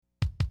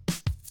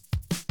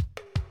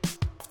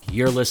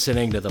You're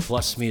listening to the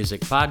Plus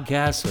Music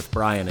Podcast with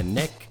Brian and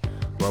Nick,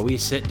 where we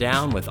sit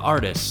down with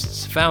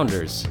artists,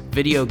 founders,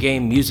 video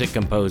game music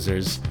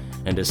composers,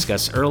 and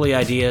discuss early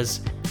ideas,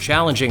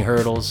 challenging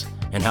hurdles,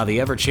 and how the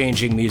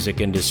ever-changing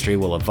music industry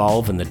will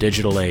evolve in the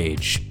digital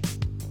age.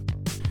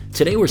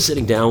 Today we're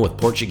sitting down with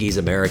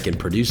Portuguese-American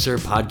producer,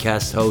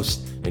 podcast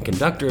host, and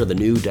conductor of the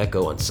new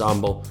Deco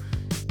Ensemble,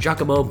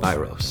 Giacomo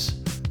Byros.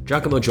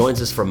 Giacomo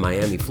joins us from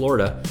Miami,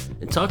 Florida,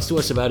 and talks to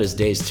us about his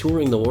days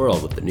touring the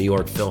world with the New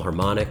York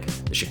Philharmonic,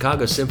 the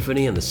Chicago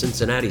Symphony, and the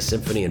Cincinnati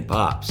Symphony and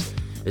Pops,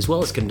 as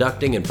well as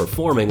conducting and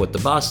performing with the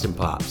Boston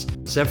Pops,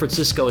 San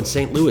Francisco and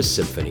St. Louis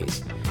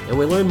Symphonies. And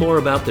we learn more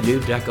about the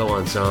new Deco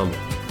Ensemble,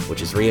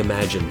 which is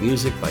reimagined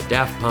music by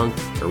Daft Punk,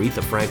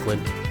 Aretha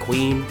Franklin,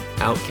 Queen,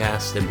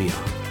 Outkast, and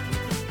beyond.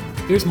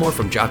 Here's more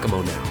from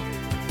Giacomo now.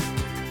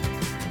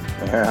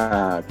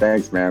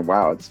 Thanks, man.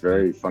 Wow, it's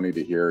very funny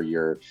to hear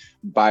your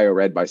bio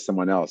read by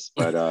someone else,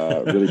 but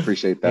really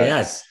appreciate that.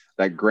 Yes,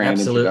 that grand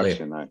absolutely.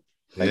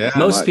 Introduction.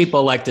 Most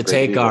people like to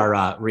take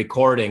our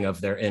recording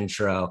of their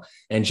intro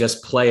and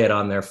just play it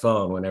on their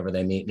phone whenever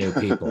they meet new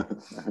people.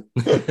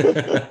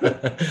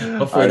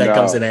 Hopefully that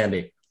comes in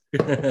handy.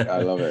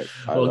 I love it.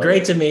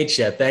 Great to meet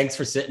you. Thanks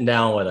for sitting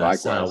down with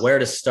us. Where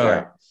to start?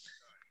 Yeah.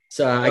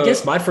 So I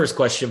guess my first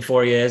question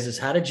for you is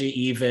how did you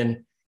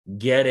even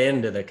get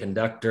into the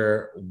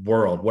conductor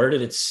world? Where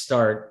did it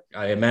start?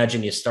 I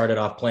imagine you started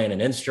off playing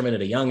an instrument at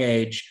a young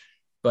age,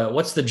 but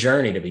what's the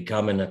journey to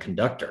becoming a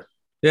conductor?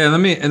 Yeah, let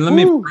me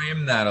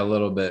frame that a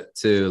little bit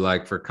too,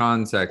 like for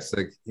context,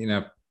 like, you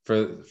know, for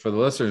the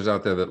listeners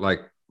out there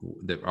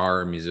that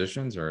are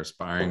musicians or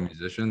aspiring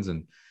musicians,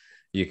 and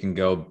you can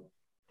go,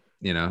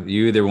 you know,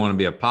 you either want to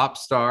be a pop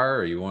star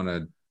or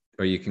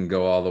you can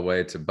go all the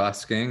way to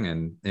busking,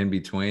 and in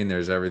between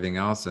there's everything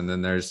else. And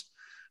then there's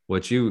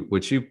what you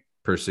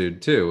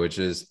pursued too, which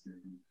is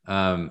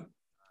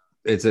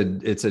it's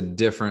a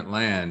different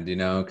land, you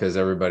know, because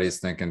everybody's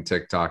thinking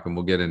TikTok, and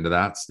we'll get into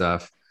that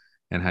stuff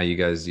and how you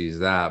guys use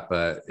that.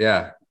 But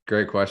yeah,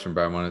 great question,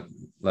 but I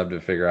love to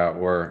figure out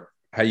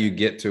how you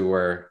get to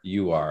where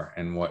you are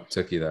and what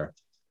took you there.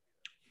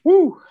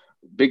 Woo,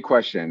 big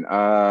question.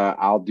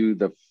 I'll do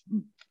the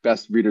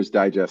best Reader's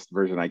Digest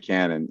version I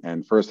can.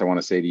 And first I want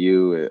to say to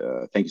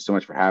you, thank you so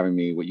much for having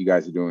me. What you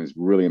guys are doing is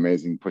really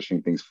amazing,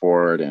 pushing things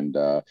forward, and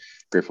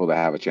grateful to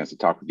have a chance to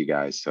talk with you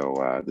guys.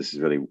 So this is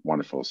really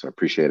wonderful. So I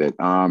appreciate it.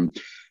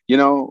 You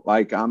know,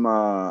 like I'm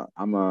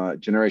a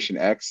Generation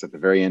X, at the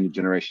very end of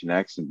Generation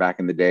X. And back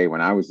in the day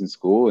when I was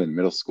in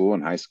middle school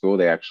and high school,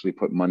 they actually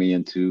put money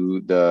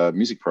into the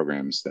music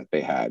programs that they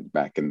had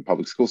back in the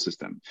public school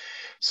system.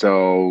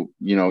 So,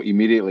 you know,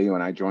 immediately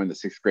when I joined the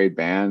 6th grade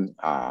band,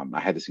 I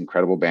had this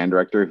incredible band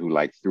director who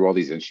like threw all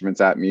these instruments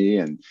at me.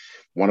 And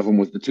one of them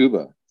was the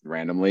tuba,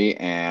 randomly.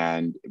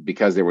 And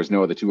because there was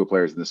no other tuba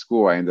players in the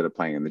school, I ended up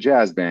playing in the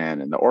jazz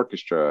band and the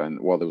orchestra. And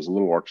there was a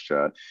little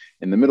orchestra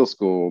in the middle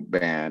school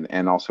band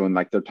and also in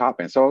like their top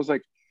band. So I was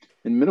like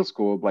in middle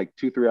school, like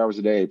 2-3 hours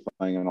a day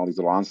playing in all these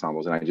little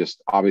ensembles. And I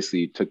just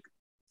obviously took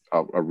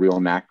a real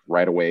knack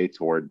right away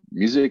toward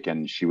music.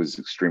 And she was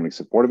extremely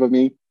supportive of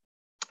me.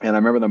 And I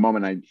remember the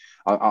moment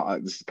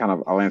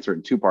I'll answer it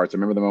in 2 parts. I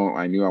remember the moment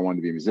I knew I wanted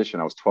to be a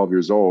musician. I was 12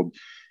 years old.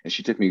 And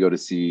she took me to go to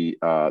see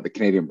the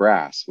Canadian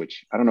Brass,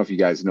 which I don't know if you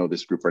guys know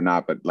this group or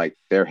not, but like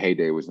their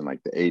heyday was in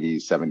like the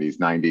 80s, 70s,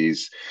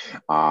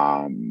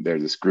 90s.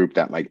 There's this group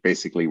that like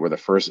basically were the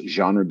first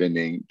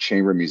genre-bending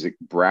chamber music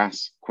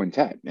brass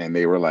quintet. And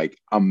they were like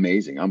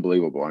amazing,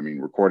 unbelievable. I mean,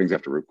 recordings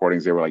after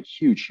recordings, they were like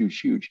huge, huge,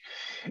 huge.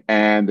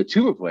 And the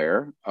tuba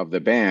player of the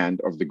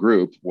band, of the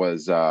group,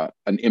 was an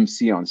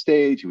MC on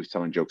stage. He was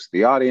telling jokes to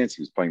the audience.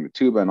 He was playing the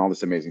tuba and all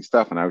this amazing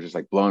stuff. And I was just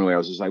like blown away. I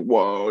was just like,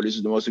 whoa, this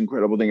is the most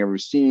incredible thing I've ever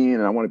seen.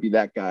 And I want to be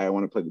that guy. I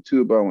want to play the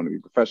tuba. I want to be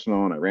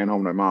professional. And I ran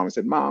home to my mom. I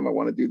said, Mom, I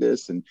want to do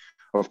this. And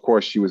of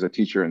course, she was a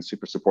teacher and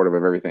super supportive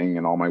of everything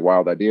and all my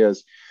wild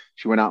ideas.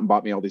 She went out and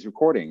bought me all these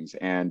recordings.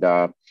 And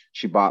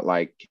she bought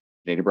like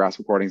Canadian Brass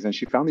recordings. And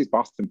she found these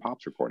Boston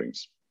Pops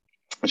recordings.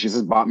 And she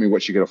just bought me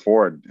what she could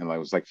afford. And it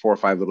was like 4 or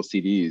 5 little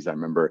CDs, I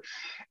remember.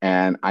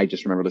 And I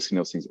just remember listening to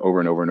those things over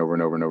and over and over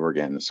and over and over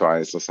again. So I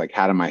was just like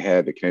had in my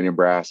head the Canadian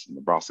Brass and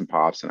the Boston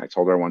Pops. And I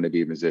told her I wanted to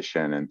be a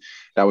musician. And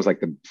that was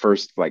like the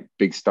first like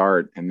big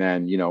start. And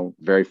then, you know,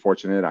 very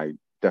fortunate. I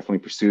definitely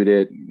pursued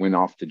it, went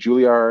off to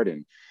Juilliard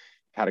and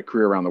had a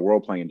career around the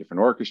world playing in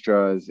different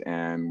orchestras.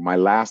 And my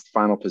last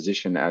final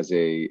position as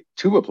a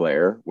tuba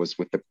player was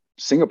with the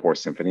Singapore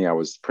Symphony. I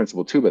was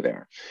principal tuba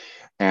there.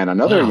 And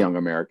another young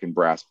American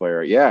brass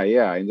player. Yeah.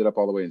 I ended up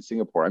all the way in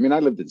Singapore. I mean, I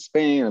lived in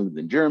Spain, I lived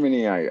in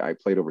Germany. I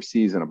played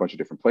overseas in a bunch of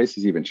different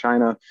places, even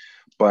China.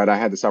 But I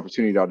had this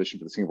opportunity to audition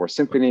for the Singapore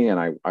Symphony, and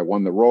I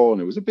won the role. And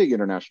it was a big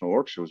international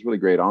orchestra. It was a really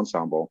great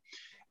ensemble.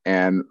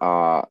 And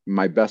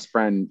my best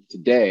friend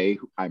today,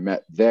 I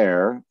met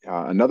there,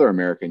 another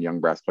American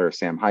young brass player,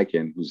 Sam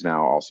Hyken, who's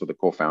now also the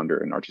co-founder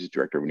and artistic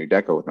director of New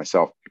Deco with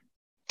myself.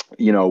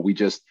 You know, we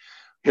just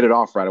hit it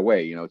off right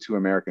away. You know, two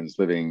Americans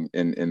living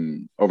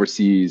in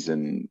overseas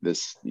in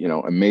this, you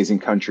know, amazing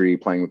country,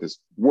 playing with this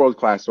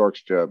world-class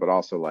orchestra, but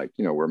also like,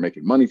 you know, we're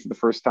making money for the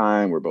first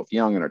time. We're both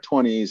young in our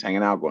 20s,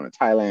 hanging out, going to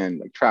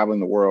Thailand, like traveling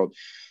the world.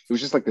 It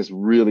was just like this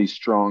really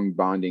strong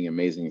bonding,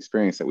 amazing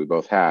experience that we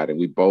both had. And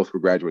we both were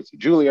graduates of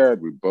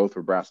Juilliard. We both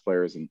were brass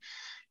players and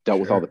dealt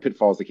with all the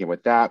pitfalls that came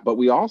with that. But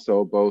we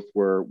also both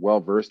were well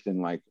versed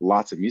in like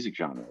lots of music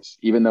genres.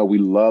 Even though we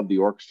loved the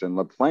orchestra and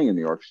loved playing in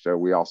the orchestra,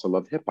 we also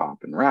loved hip hop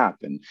and rap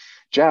and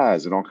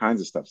jazz and all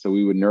kinds of stuff. So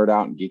we would nerd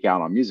out and geek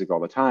out on music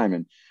all the time.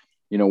 And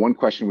you know, one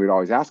question we'd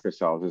always ask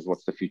ourselves is,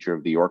 what's the future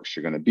of the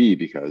orchestra going to be?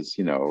 Because,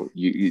 you know,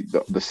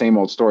 the same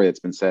old story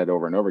that's been said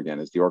over and over again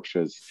is the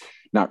orchestra is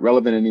not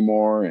relevant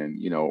anymore. And,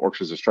 you know,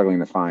 orchestras are struggling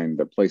to find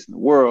their place in the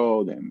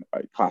world. And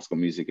classical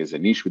music is a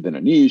niche within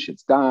a niche.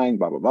 It's dying,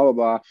 blah, blah, blah, blah,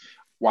 blah.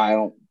 While I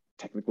don't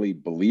technically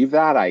believe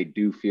that, I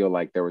do feel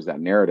like there was that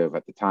narrative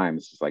at the time.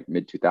 This is like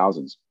mid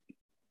 2000s.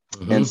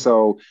 Mm-hmm. And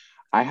so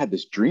I had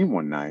this dream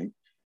one night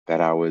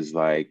that I was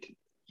like,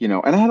 you know,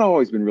 and I had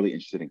always been really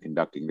interested in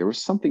conducting. There was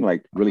something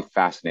like really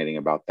fascinating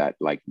about that,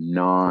 like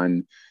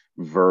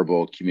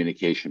non-verbal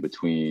communication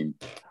between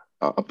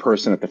a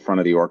person at the front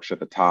of the orchestra at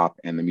the top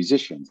and the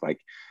musicians. Like,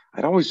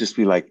 I'd always just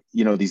be like,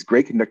 you know, these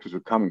great conductors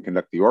would come and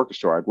conduct the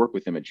orchestra. I'd work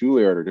with them at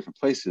Juilliard or different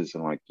places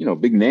and like, you know,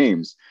 big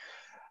names.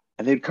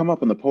 And they'd come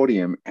up on the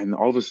podium and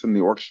all of a sudden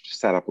the orchestra just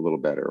sat up a little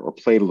better or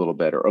played a little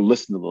better or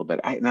listened a little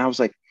better. And I was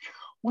like,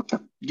 what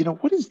the, you know,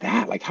 what is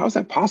that? Like, how is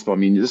that possible? I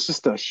mean, it's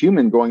just a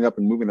human going up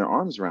and moving their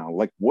arms around.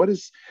 Like, what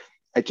is,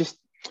 I just,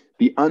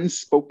 the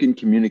unspoken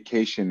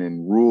communication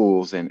and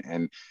rules and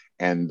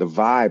the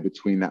vibe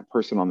between that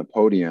person on the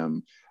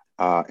podium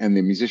and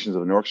the musicians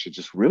of an orchestra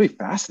just really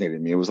fascinated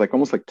me. It was like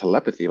almost like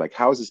telepathy. Like,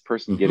 how is this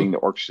person getting the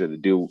orchestra to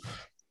do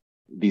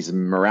these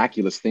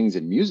miraculous things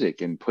in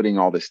music and putting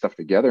all this stuff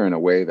together in a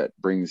way that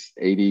brings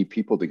 80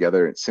 people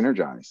together and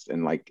synergized?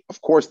 And like, of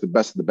course, the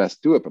best of the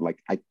best do it, but like,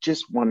 I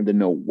just wanted to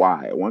know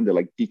why. I wanted to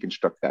like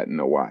deconstruct that and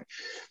know why.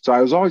 So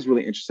I was always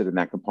really interested in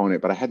that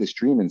component, but I had this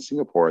dream in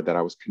Singapore that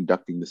I was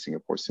conducting the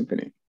Singapore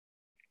Symphony.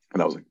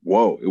 And I was like,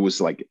 whoa, it was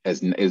like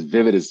as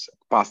vivid as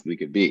possibly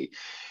could be.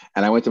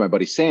 And I went to my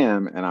buddy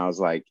Sam and I was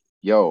like,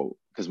 yo,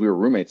 because we were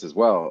roommates as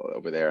well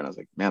over there. And I was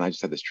like, man, I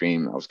just had this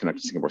dream. I was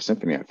conducting Singapore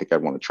Symphony. I think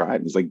I'd want to try it.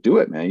 And he's like, do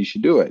it, man. You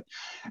should do it.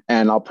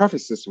 And I'll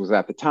preface this was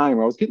at the time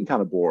where I was getting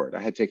kind of bored.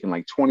 I had taken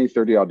like 20,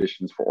 30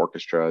 auditions for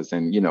orchestras.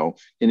 And, you know,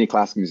 any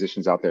classical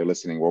musicians out there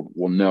listening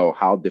will know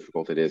how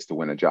difficult it is to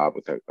win a job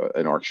with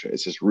an orchestra.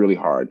 It's just really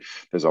hard.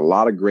 There's a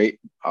lot of great,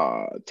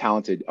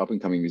 talented up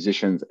and coming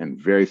musicians and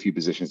very few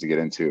positions to get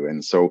into.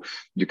 And so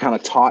you're kind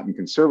of taught in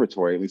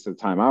conservatory, at least at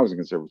the time I was in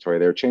conservatory.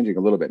 They're changing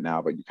a little bit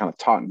now, but you're kind of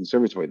taught in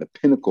conservatory, the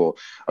pinnacle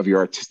of your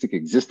artistic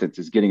existence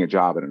is getting a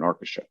job at an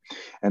orchestra.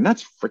 And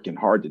that's freaking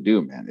hard to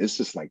do, man. It's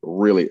just like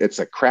really, it's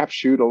a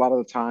crapshoot a lot of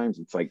the times.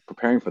 It's like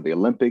preparing for the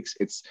Olympics.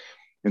 It's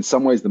in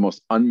some ways the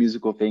most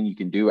unmusical thing you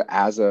can do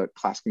as a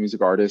classical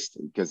music artist,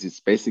 because it's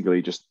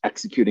basically just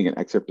executing an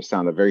excerpt of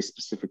sound a very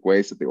specific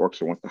way so that the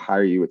orchestra wants to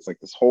hire you. It's like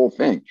this whole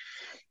thing.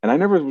 And I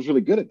never was really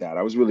good at that.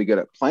 I was really good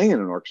at playing in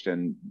an orchestra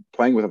and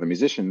playing with other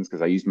musicians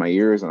because I used my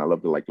ears and I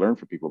love to like learn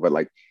from people. But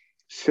like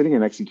sitting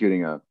and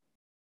executing a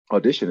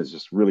audition is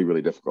just really,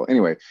 really difficult.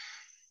 Anyway,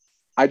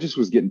 I just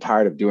was getting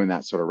tired of doing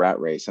that sort of rat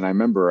race. And I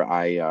remember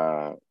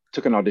I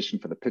took an audition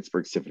for the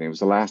Pittsburgh Symphony. It was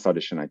the last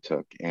audition I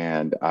took.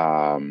 And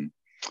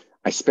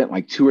I spent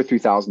like $2,000 or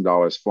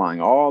 $3,000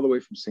 flying all the way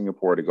from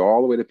Singapore to go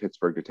all the way to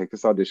Pittsburgh to take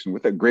this audition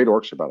with a great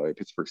orchestra, by the way.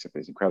 Pittsburgh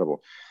Symphony is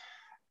incredible.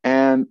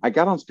 And I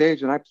got on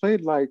stage and I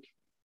played like,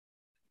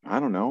 I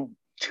don't know,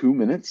 2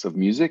 minutes of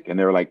music. And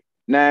they were like,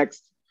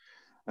 next.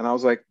 And I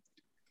was like,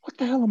 what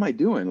the hell am I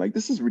doing? Like,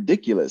 this is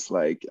ridiculous.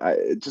 Like,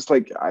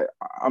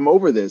 I'm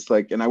over this.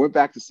 Like, and I went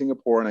back to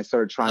Singapore and I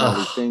started trying all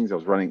these things. I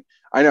was running.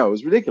 I know, it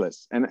was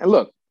ridiculous. And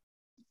look,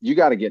 you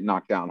got to get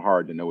knocked down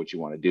hard to know what you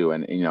want to do.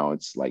 And, you know,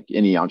 it's like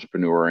any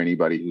entrepreneur or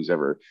anybody who's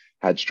ever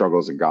had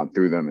struggles and gone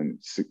through them and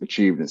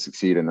achieved and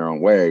succeed in their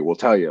own way will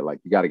tell you, like,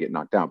 you got to get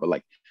knocked down. But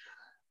like,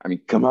 I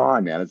mean, come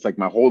on, man. It's like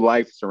my whole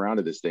life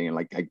surrounded this thing. And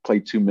like, I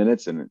played 2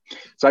 minutes. And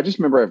so I just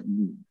remember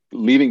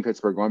leaving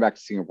Pittsburgh, going back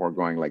to Singapore,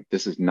 going like,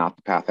 this is not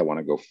the path I want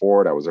to go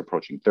forward. I was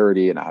approaching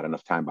 30 and I had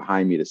enough time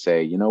behind me to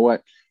say, you know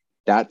what,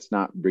 that's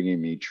not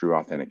bringing me true,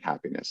 authentic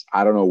happiness.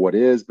 I don't know what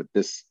is, but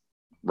this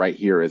right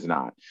here is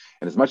not.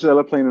 And as much as I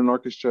love playing in an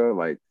orchestra,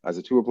 like as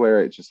a tuba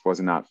player, it just was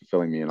not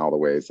fulfilling me in all the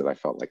ways that I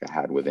felt like I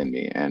had within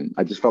me. And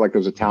I just felt like there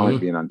was a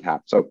talent being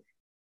untapped. So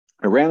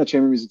I ran the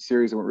chamber music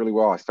series. It went really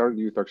well. I started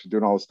the youth orchestra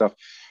doing all this stuff.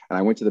 And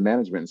I went to the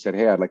management and said,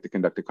 hey, I'd like to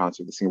conduct a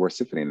concert with the Singapore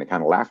Symphony. And they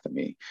kind of laughed at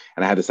me.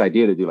 And I had this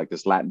idea to do like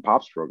this Latin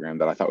pops program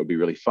that I thought would be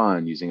really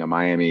fun, using a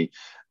Miami,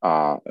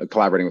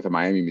 collaborating with a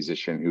Miami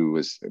musician who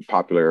was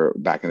popular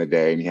back in the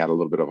day. And he had a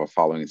little bit of a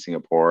following in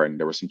Singapore. And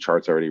there were some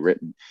charts already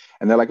written.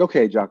 And they're like,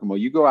 okay, Giacomo,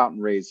 you go out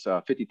and raise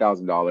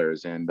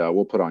 $50,000 and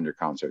we'll put on your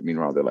concert.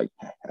 Meanwhile, they're like,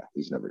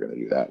 he's never going to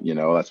do that. You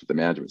know, that's what the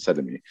management said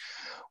to me.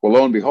 Well,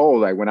 lo and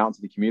behold, I went out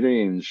to the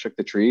community and shook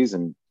the trees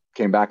and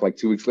came back like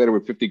 2 weeks later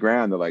with 50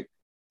 grand. They're like,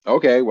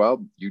 okay,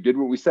 well, you did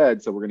what we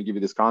said, so we're going to give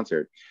you this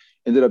concert.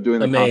 Ended up doing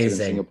the concert in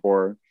Amazing.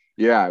 Singapore.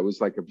 Yeah, it was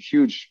like a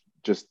huge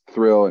just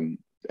thrill, and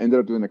ended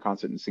up doing the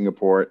concert in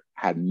Singapore.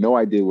 Had no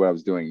idea what I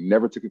was doing.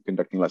 Never took a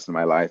conducting lesson in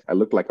my life. I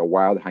looked like a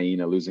wild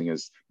hyena losing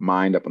his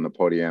mind up on the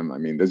podium. I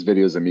mean, there's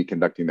videos of me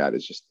conducting that.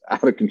 It's just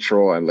out of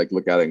control. I like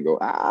look at it and go,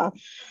 ah.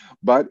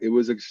 But it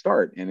was a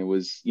start, and it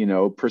was,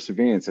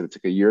 perseverance. And it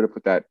took a year to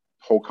put that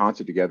whole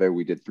concert together.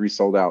 We did 3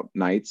 sold out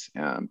nights.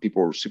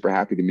 People were super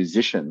happy. The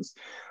musicians,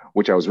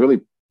 which I was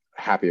really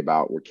happy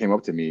about, were came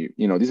up to me.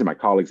 These are my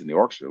colleagues in the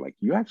orchestra. Like,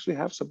 you actually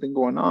have something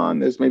going on.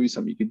 There's maybe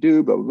something you could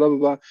do. Blah blah blah blah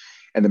blah.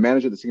 And the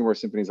manager of the Singapore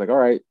Symphony is like, all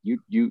right, you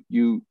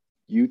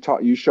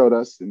showed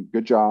us, and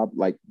good job.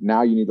 Like,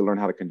 now you need to learn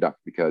how to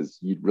conduct, because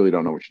you really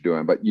don't know what you're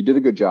doing, but you did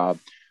a good job.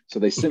 So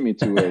they sent me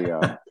to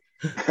a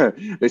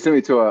they sent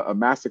me to a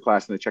master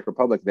class in the Czech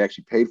Republic. They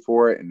actually paid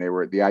for it, and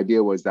the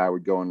idea was that I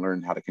would go and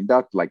learn how to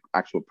conduct like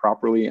actual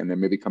properly, and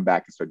then maybe come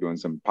back and start doing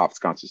some pops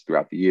concerts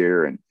throughout the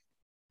year and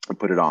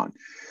put it on.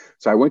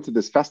 So I went to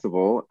this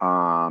festival,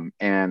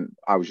 and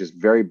I was just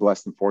very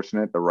blessed and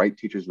fortunate. The right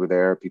teachers were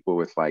there, people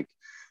with like,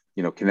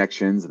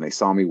 connections, and they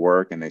saw me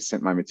work, and they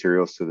sent my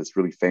materials to this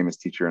really famous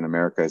teacher in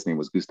America. His name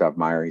was Gustav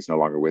Meyer. He's no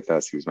longer with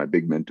us. He was my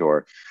big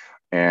mentor.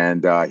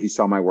 And he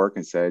saw my work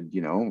and said,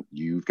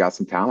 you've got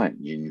some talent.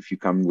 If you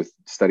come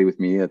study with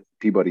me at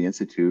Peabody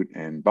Institute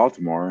in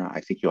Baltimore,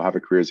 I think you'll have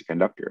a career as a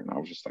conductor. And I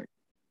was just like,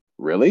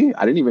 really?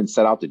 I didn't even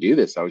set out to do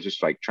this. I was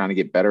just like trying to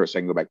get better so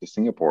I can go back to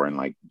Singapore and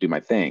like do my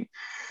thing.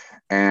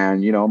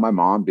 And, my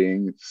mom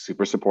being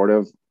super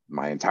supportive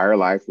my entire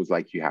life was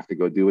like, you have to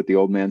go do what the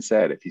old man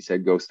said. If he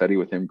said, go study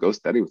with him, go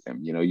study with him.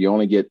 You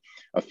only get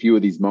a few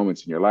of these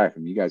moments in your life.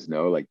 And you guys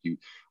know, like,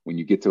 when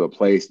you get to a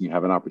place and you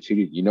have an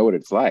opportunity, you know what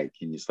it's like.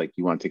 And it's like,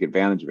 you want to take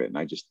advantage of it. And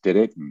I just did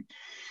it. And,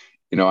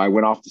 I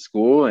went off to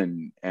school,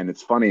 and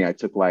it's funny. I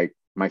took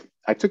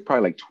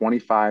probably like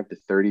 25 to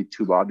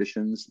 32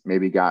 auditions,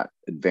 maybe got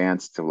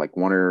advanced to like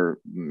 1 or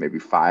maybe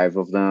 5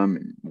 of them,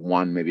 and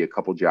won maybe a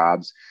couple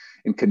jobs.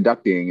 In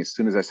conducting, as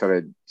soon as I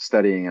started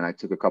studying, and I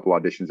took a couple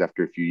auditions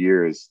after a few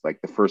years, like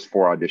the first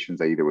 4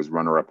 auditions, I either was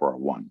runner up or I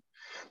won.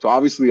 So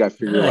obviously I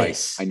figure like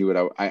Nice. I knew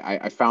it.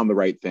 I found the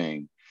right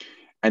thing.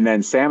 And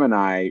then Sam and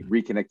I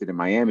reconnected in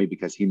Miami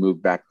because he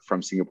moved back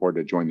from Singapore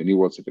to join the New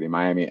World Symphony in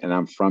Miami. And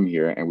I'm from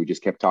here. And we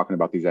just kept talking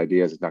about these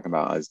ideas and talking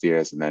about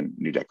ideas. And then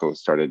New Deco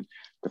started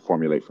to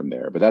formulate from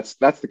there. But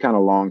that's the kind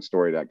of long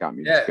story that got me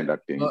into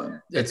conducting. Well,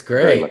 It's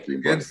Very great. lucky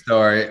and good blessed.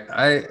 story.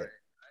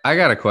 I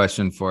got a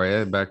question for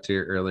you. Back to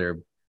your earlier,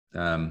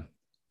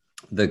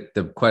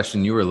 the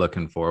question you were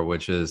looking for,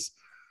 which is,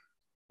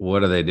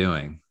 what are they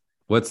doing?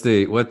 How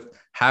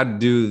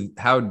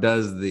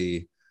does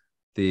the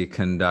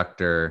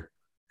conductor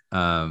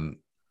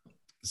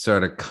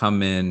sort of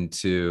come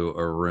into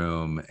a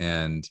room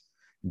and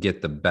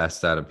get the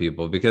best out of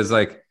people? Because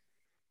like,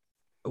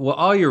 well,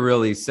 all you're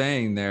really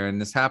saying there,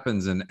 and this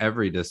happens in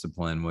every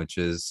discipline, which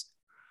is,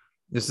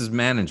 this is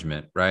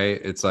management, right?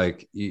 It's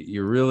like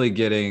you're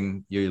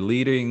leading your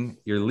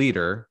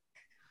leader,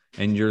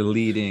 and you're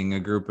leading a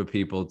group of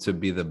people to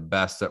be the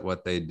best at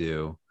what they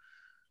do,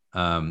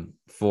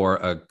 for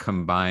a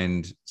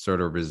combined sort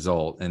of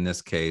result. In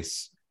this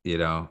case,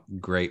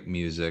 great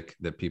music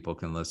that people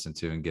can listen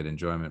to and get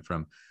enjoyment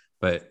from.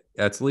 But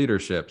that's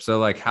leadership. So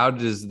like, how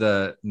does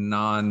the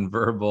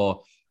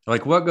nonverbal,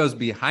 like, what goes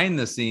behind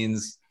the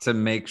scenes to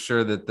make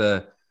sure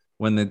that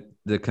when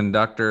the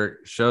conductor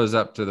shows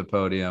up to the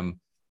podium,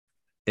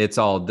 it's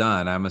all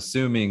done? I'm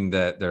assuming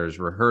that there's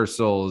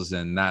rehearsals,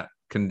 and that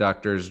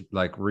conductor's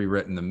like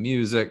rewritten the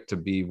music to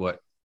be what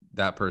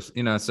that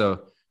person,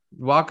 so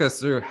walk us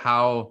through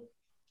how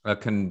a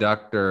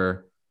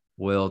conductor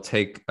will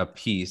take a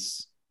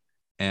piece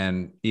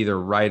and either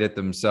write it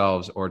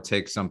themselves or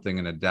take something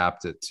and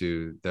adapt it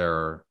to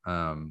their,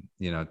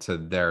 to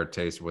their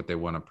taste, what they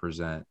want to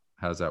present.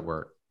 How does that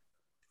work?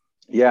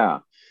 Yeah.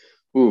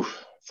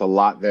 Oof. It's a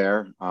lot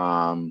there.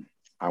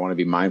 I want to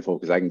be mindful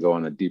because I can go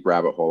on a deep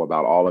rabbit hole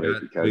about all of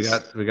it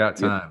because we got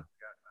time.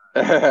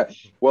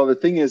 well, the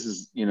thing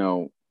is,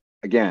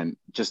 again,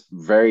 just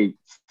very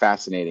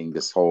fascinating,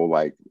 this whole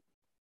like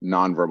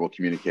nonverbal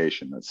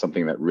communication. That's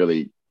something that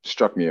really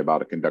struck me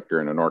about a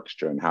conductor in an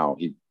orchestra, and how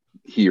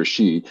he or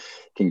she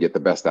can get the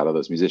best out of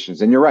those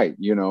musicians. And you're right,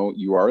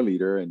 you are a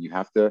leader, and you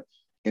have to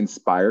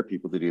inspire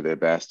people to do their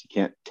best. You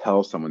can't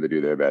tell someone to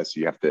do their best.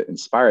 You have to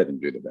inspire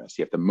them to do their best.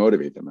 You have to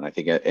motivate them. And I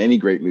think any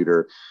great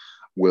leader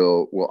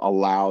will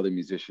allow the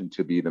musician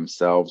to be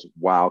themselves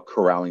while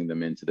corralling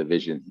them into the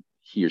vision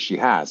he or she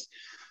has.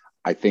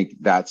 I think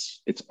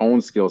that's its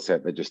own skill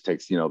set that just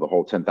takes, the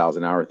whole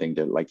 10,000 hour thing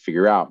to like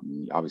figure out.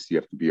 And obviously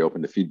you have to be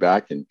open to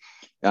feedback. And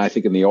I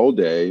think in the old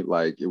day,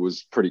 like, it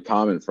was pretty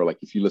common for, like,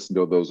 if you listen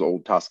to those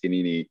old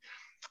Toscanini,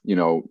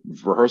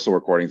 rehearsal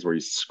recordings where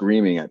he's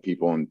screaming at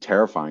people and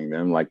terrifying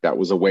them, like, that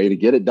was a way to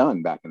get it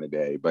done back in the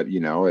day. But,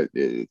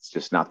 it's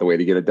just not the way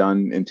to get it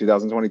done in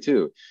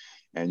 2022.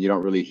 And you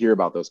don't really hear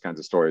about those kinds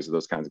of stories of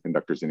those kinds of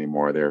conductors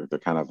anymore. They're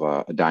kind of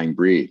a dying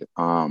breed.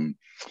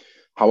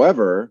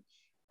 However,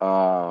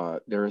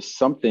 there is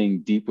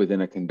something deep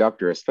within a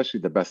conductor, especially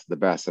the best of the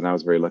best. And I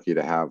was very lucky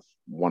to have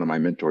one of my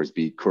mentors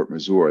be Kurt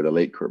Masur, the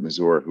late Kurt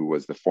Masur, who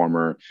was the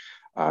former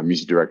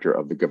music director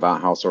of the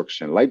Gewandhaus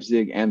Orchestra in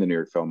Leipzig and the New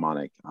York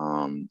Philharmonic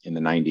in the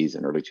 90s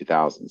and early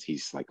 2000s.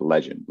 He's like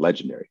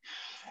legendary.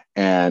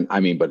 And I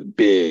mean, but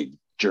big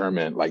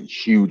German, like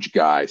huge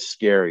guy,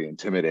 scary,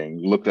 intimidating,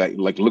 looked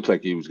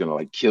like he was gonna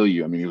like kill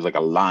you. I mean, he was like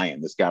a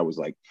lion. This guy was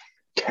like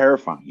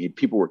terrifying.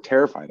 People were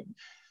terrified of him.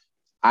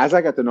 As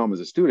I got to know him as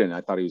a student,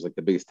 I thought he was like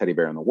the biggest teddy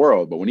bear in the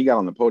world. But when he got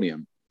on the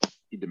podium,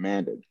 he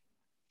demanded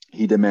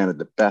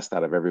the best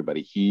out of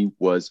everybody. He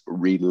was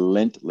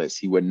relentless.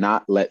 He would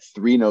not let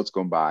 3 notes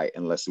go by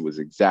unless it was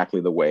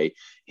exactly the way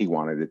he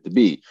wanted it to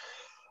be.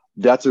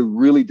 That's a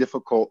really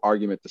difficult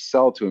argument to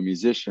sell to a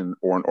musician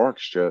or an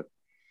orchestra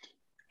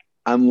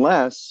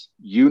unless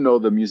you know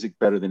the music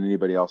better than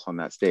anybody else on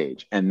that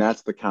stage. And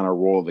that's the kind of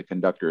role of the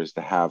conductor, is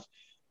to have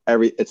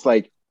it's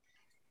like,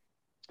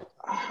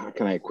 how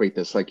can I equate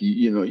this? Like,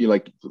 you're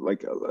like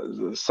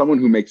someone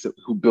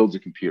who builds a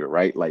computer,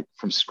 right? Like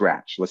from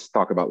scratch. Let's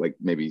talk about like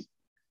maybe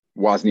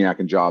Wozniak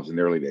and Jobs in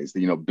the early days,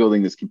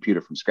 building this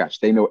computer from scratch.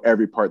 They know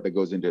every part that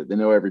goes into it. They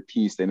know every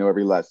piece. They know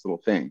every last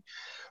little thing.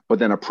 But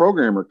then a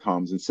programmer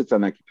comes and sits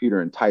on that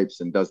computer and types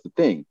and does the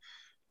thing.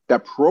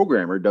 That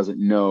programmer doesn't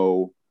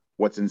know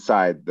what's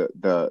inside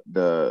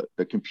the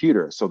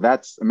computer. So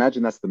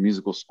imagine that's the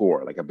musical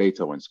score, like a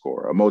Beethoven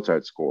score, a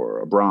Mozart score,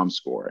 a Brahms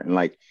score. And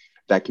like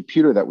that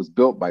computer that was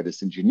built by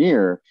this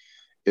engineer,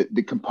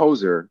 the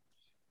composer,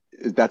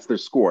 that's their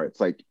score. It's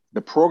like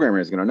the programmer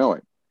is going to know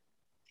it.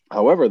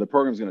 However, the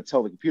program is going to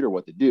tell the computer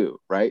what to do,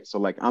 right? So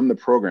like I'm the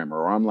programmer,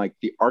 or I'm like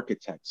the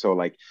architect. So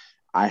like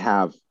I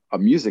have a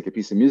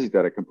piece of music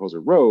that a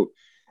composer wrote.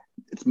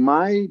 It's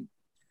my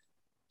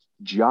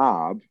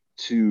job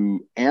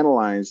to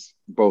analyze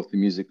both the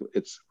music,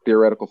 its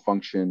theoretical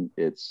function,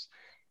 its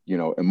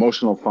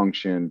emotional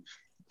function,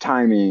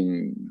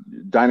 timing,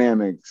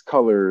 dynamics,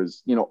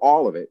 colors,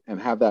 all of it,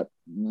 and have that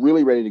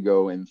really ready to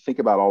go and think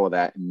about all of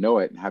that and know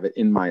it and have it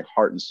in my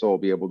heart and soul,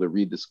 be able to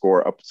read the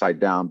score upside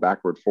down,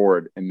 backward,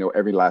 forward, and know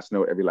every last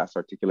note, every last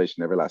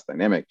articulation, every last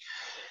dynamic.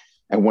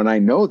 And when I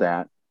know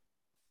that,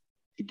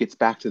 it gets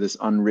back to this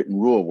unwritten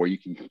rule where you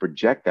can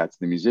project that to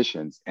the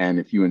musicians. And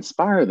if you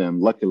inspire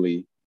them,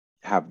 luckily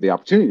have the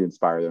opportunity to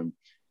inspire them,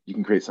 you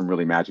can create some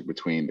really magic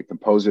between the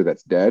composer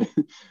that's dead,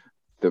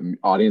 the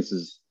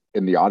audiences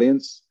in the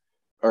audience,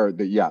 or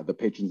the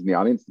patrons in the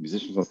audience, the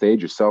musicians on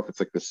stage, yourself. It's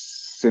like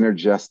this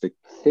synergistic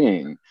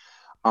thing.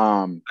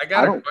 I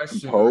got a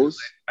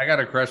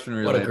question.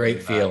 Related. What a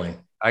great feeling.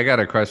 I got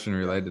a question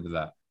related to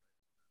that.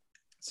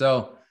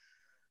 So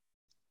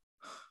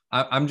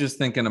I'm just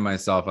thinking to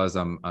myself as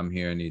I'm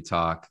hearing you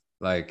talk,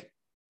 like,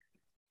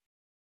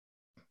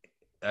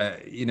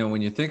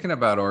 when you're thinking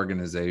about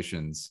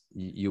organizations,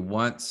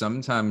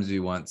 sometimes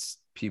you want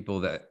people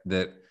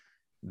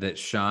that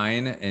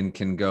shine and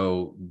can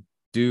go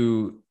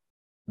do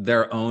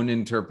their own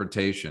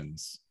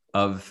interpretations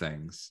of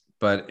things.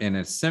 But in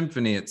a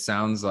symphony, it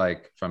sounds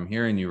like, if I'm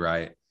hearing you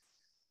right,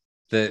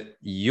 that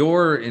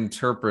you're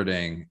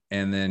interpreting,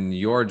 and then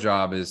your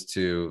job is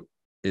to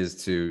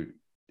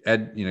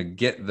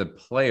get the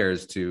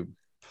players to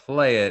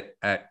play it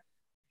at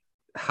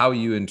how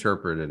you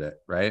interpreted it,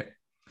 right?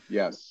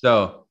 Yes.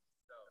 So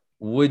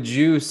would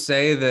you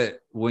say that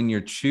when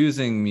you're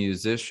choosing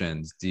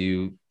musicians, do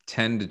you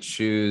tend to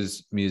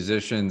choose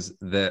musicians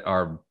that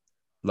are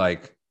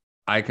like,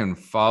 I can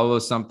follow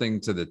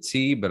something to the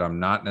T, but I'm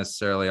not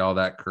necessarily all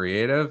that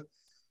creative?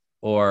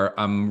 Or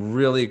I'm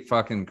really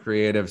fucking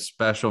creative,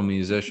 special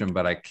musician,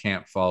 but I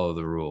can't follow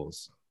the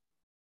rules?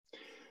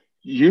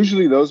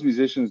 Usually those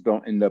musicians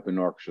don't end up in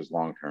orchestras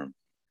long term.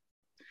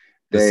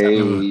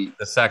 The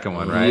second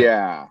one, right?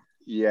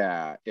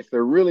 Yeah. If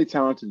they're really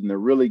talented and they're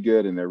really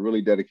good and they're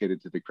really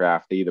dedicated to the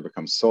craft, they either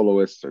become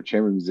soloists or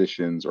chamber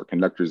musicians or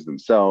conductors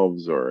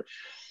themselves, or,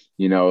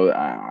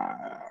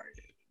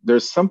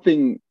 there's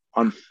something,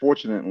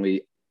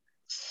 unfortunately,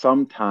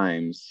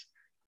 sometimes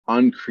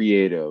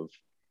uncreative.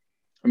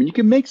 I mean, you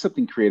can make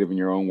something creative in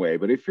your own way,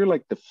 but if you're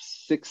like the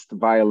 6th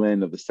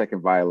violin of the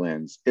 2nd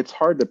violins, it's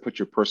hard to put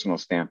your personal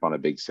stamp on a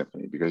big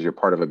symphony because you're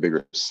part of a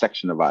bigger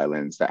section of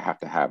violins that have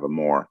to have a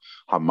more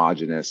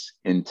homogeneous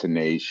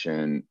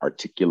intonation,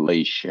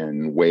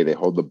 articulation, way they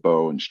hold the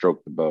bow and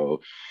stroke the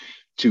bow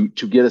to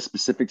get a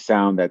specific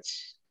sound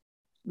that's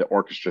the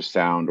orchestra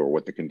sound or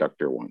what the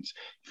conductor wants.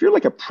 If you're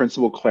like a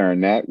principal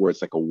clarinet, where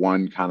it's like a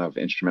one kind of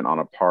instrument on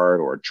a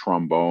part, or a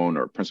trombone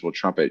or a principal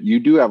trumpet,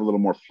 you do have a little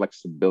more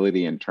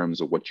flexibility in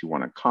terms of what you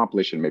want to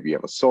accomplish, and maybe you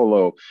have a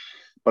solo.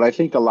 But I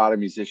think a lot of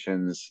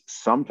musicians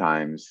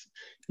sometimes,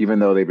 even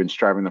though they've been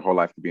striving their whole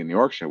life to be in the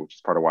orchestra, which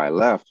is part of why I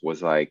left,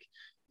 was like,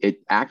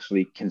 it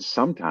actually can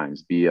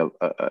sometimes be a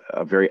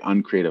very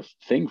uncreative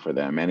thing for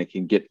them. And it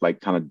can get like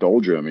kind of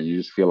doldrum, and you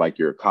just feel like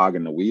you're a cog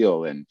in the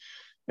wheel, and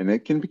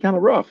it can be kind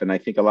of rough. And I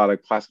think a lot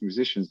of classical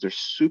musicians, they're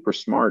super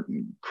smart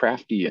and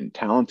crafty and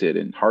talented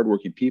and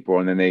hardworking people.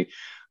 And then they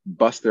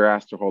bust their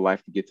ass their whole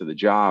life to get to the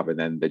job. And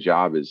then the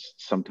job is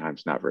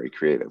sometimes not very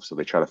creative. So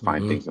they try to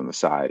find things on the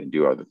side and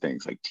do other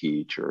things like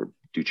teach or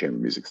do chamber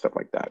music, stuff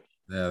like that.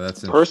 Yeah,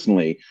 that's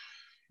personally,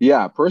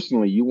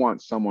 you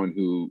want someone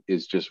who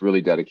is just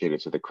really dedicated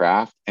to the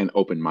craft and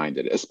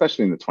open-minded,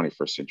 especially in the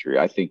 21st century.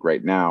 I think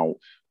right now,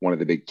 one of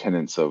the big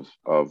tenets of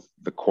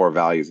the core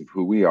values of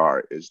who we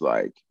are is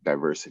like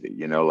diversity,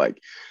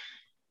 like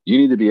you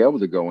need to be able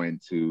to go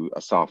into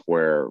a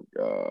software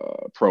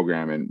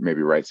program and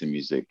maybe write some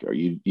music, or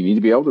you need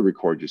to be able to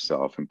record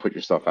yourself and put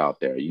yourself out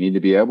there. You need to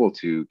be able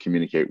to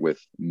communicate with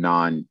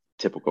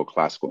non-typical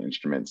classical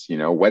instruments,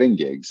 wedding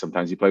gigs.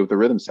 Sometimes you play with the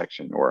rhythm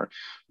section, or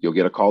you'll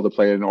get a call to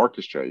play in an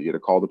orchestra. You get a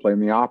call to play in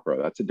the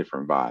opera. That's a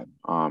different vibe.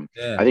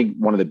 I think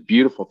one of the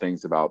beautiful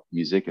things about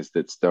music is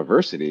its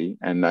diversity.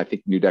 And I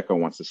think New Deco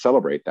wants to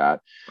celebrate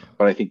that.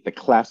 But I think the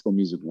classical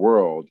music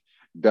world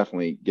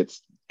definitely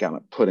gets kind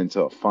of put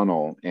into a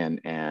funnel,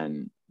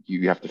 and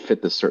you have to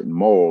fit this certain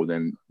mold,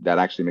 and that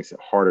actually makes it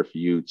harder for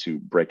you to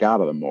break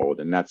out of the mold.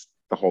 And that's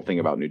the whole thing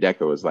about New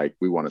Deco, is like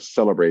we want to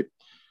celebrate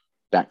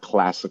that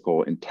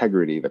classical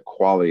integrity, the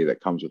quality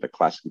that comes with a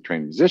classically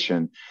trained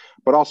musician,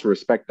 but also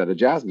respect that a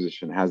jazz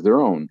musician has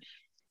their own.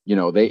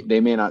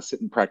 They may not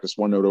sit and practice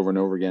one note over and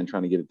over again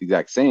trying to get it the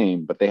exact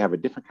same, but they have a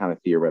different kind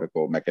of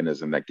theoretical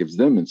mechanism that gives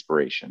them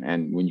inspiration.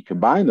 And when you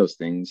combine those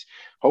things,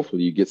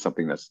 hopefully you get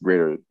something that's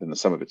greater than the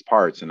sum of its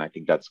parts. And I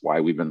think that's why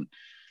we've been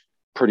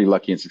pretty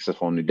lucky and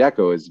successful in New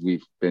Deco, is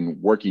we've been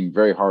working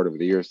very hard over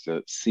the years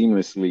to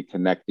seamlessly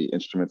connect the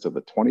instruments of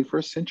the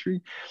 21st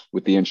century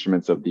with the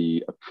instruments of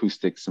the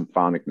acoustic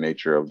symphonic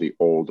nature of the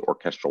old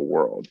orchestral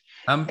world.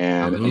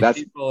 And that's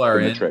people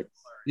are the trick.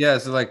 Yeah,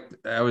 so like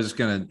I was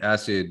going to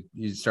ask you,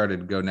 you started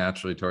to go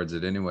naturally towards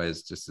it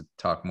anyways, just to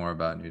talk more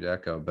about New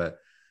Deco. But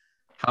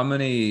how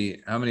many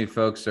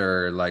folks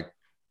are like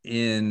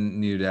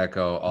in New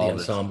Deco all the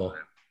ensemble?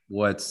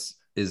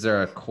 Is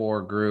there a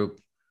core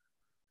group?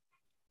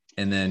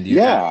 And then do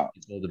you have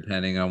people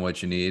depending on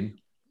what you need?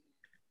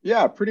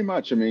 Yeah, pretty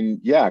much. I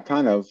mean,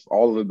 kind of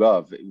all of the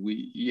above.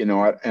 We,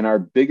 and our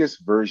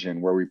biggest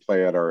version, where we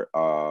play at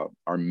our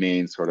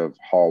main sort of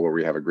hall, where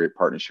we have a great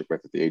partnership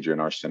with at the Adrienne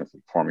Arsht Center for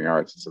Performing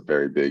Arts. It's a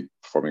very big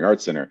performing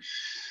arts center.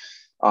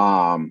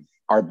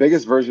 Our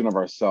biggest version of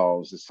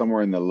ourselves is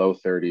somewhere in the low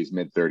 30s,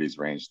 mid 30s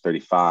range,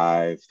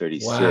 35,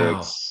 36,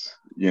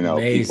 wow.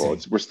 People.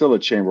 We're still a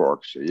chamber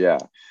orchestra. Yeah.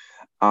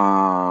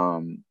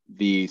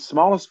 The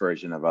smallest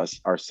version of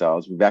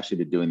ourselves, we've actually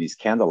been doing these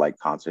candlelight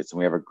concerts, and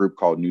we have a group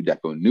called New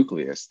Deco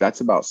Nucleus. That's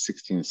about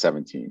 16,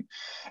 17.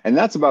 And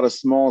that's about as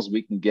small as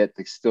we can get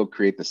to still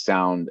create the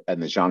sound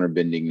and the genre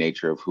bending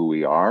nature of who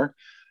we are.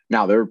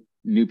 Now, there are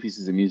new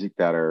pieces of music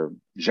that are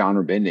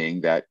genre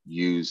bending that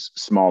use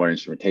smaller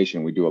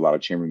instrumentation. We do a lot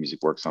of chamber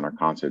music works on our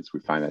concerts.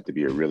 We find that to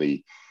be a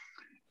really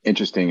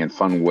interesting and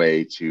fun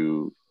way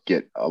to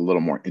get a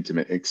little more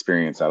intimate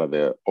experience out of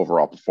the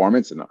overall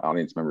performance, and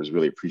audience members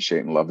really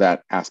appreciate and love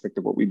that aspect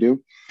of what we do.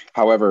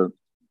 However,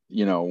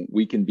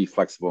 we can be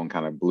flexible and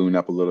kind of balloon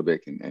up a little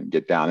bit and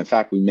get down. In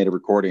fact, we made a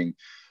recording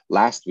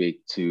last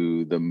week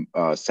to the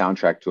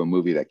soundtrack to a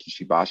movie that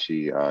Kishi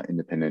Bashi,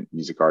 independent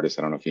music artist,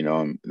 I don't know if you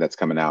know him, that's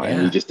coming out,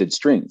 and we just did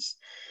strings.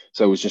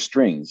 So it was just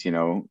strings,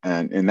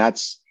 and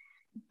that's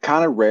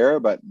kind of rare,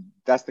 but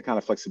that's the kind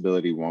of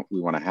flexibility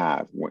we want to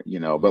have,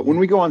 But when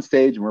we go on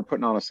stage and we're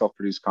putting on a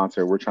self-produced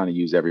concert, we're trying to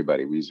use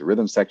everybody. We use the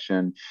rhythm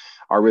section.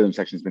 Our rhythm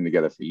section has been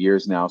together for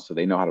years now, so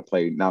they know how to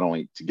play not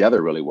only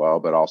together really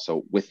well, but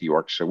also with the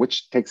orchestra,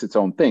 which takes its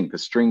own thing,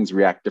 because strings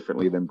react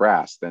differently than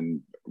brass,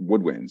 than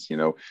woodwinds.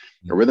 The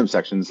rhythm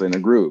section's in a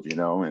groove,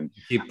 and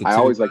I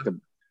always like to.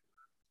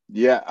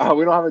 Yeah,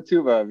 we don't have a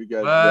tuba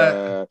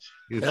because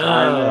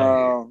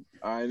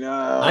I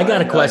know. I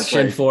got a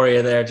question for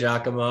you there,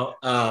 Giacomo.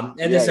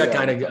 This is a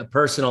kind of a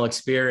personal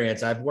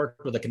experience. I've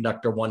worked with a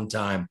conductor one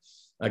time,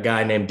 a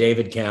guy named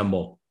David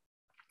Campbell.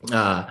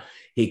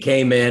 He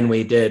came in,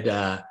 we did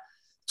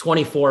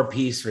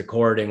 24-piece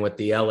recording with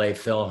the LA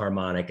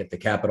Philharmonic at the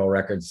Capitol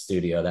Records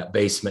studio, that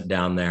basement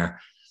down there.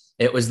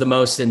 It was the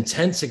most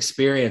intense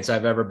experience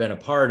I've ever been a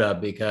part of,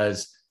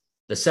 because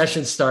the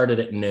session started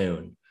at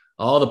noon.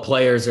 All the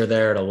players are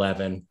there at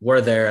 11.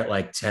 We're there at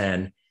like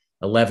 10,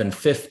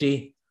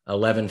 11:50.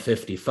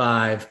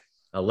 11:55,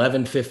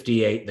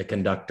 11:58, the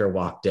conductor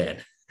walked in,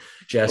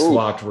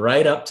 walked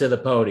right up to the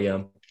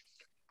podium,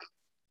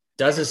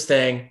 does his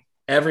thing.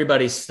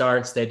 Everybody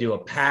starts. They do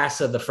a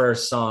pass of the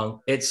first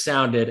song. It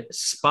sounded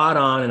spot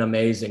on and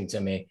amazing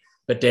to me.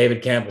 But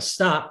David Campbell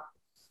stopped,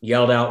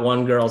 yelled out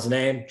one girl's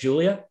name,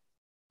 Julia.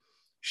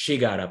 She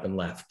got up and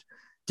left.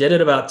 Did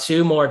it about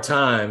 2 more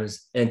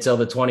times until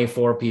the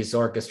 24-piece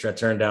orchestra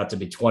turned out to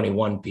be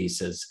 21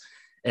 pieces.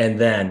 And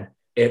then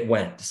it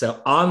went.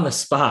 So on the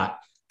spot,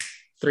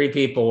 3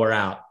 people were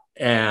out.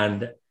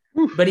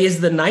 But he's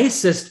the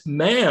nicest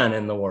man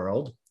in the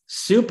world,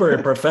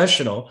 super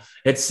professional.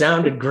 It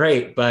sounded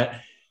great, but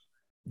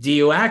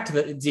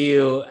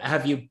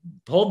have you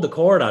pulled the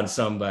cord on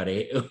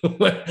somebody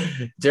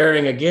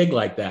during a gig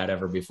like that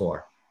ever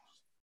before?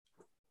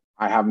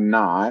 I have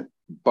not,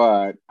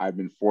 but I've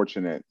been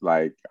fortunate.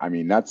 Like, I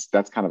mean, that's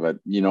kind of a,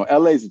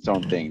 LA is its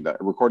own thing. The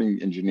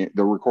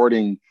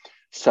recording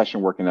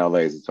session work in LA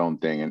is its own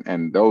thing.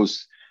 And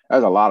there's a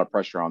lot of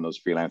pressure on those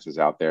freelancers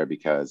out there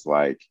because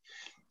like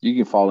you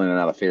can fall in and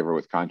out of favor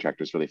with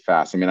contractors really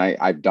fast. I mean,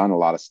 I've done a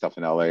lot of stuff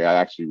in LA. I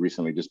actually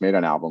recently just made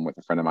an album with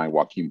a friend of mine,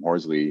 Joaquin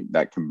Horsley,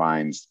 that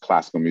combines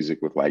classical music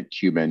with like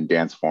Cuban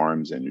dance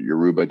forms and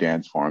Yoruba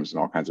dance forms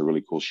and all kinds of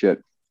really cool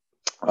shit.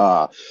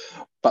 Uh,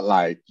 but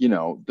like,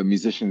 the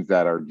musicians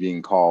that are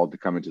being called to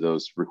come into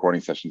those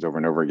recording sessions over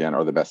and over again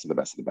are the best of the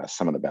best of the best,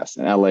 some of the best.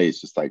 And LA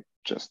is it's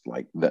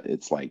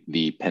like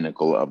the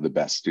pinnacle of the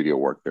best studio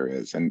work there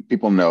is. And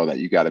people know that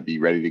you got to be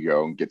ready to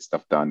go and get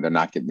stuff done. They're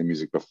not getting the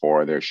music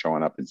before they're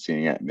showing up and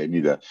seeing it, and they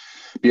need to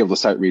be able to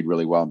sight read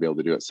really well and be able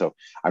to do it. So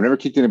I've never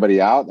kicked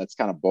anybody out. That's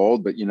kind of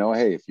bold, but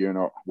hey, if you're in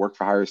a work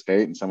for hire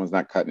state and someone's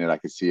not cutting it, I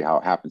can see how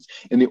it happens.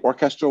 In the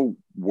orchestral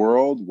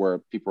world where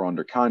people are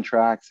under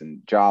contracts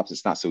and jobs,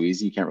 it's not so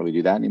easy. You can't really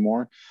do that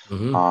anymore.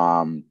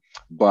 Mm-hmm.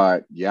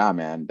 But yeah,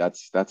 man,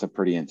 that's a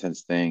pretty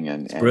intense thing.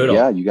 And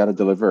yeah, you got to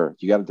deliver.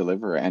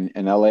 And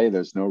in LA,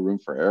 there's no room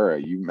for error.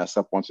 You mess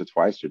up once or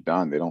twice, you're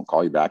done. They don't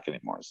call you back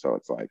anymore. So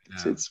it's like,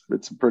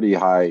 it's a pretty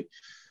high.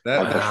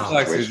 That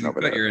sucks. You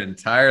put your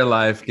entire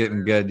life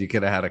getting good. You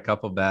could have had a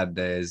couple bad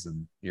days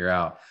and you're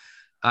out.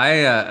 I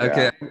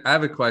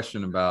have a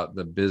question about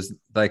the business,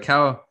 like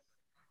how,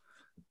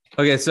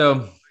 okay.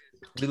 So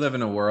we live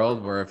in a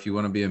world where if you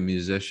want to be a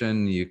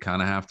musician, you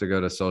kind of have to go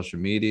to social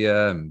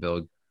media and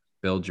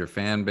build your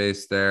fan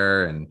base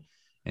there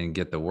and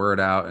get the word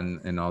out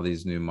in all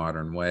these new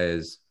modern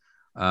ways.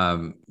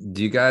 Do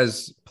you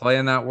guys play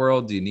in that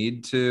world? Do you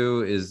need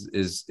to?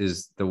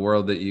 Is the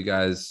world that you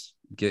guys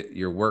get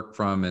your work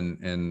from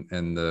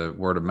and the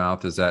word of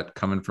mouth, is that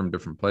coming from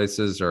different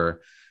places,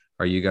 or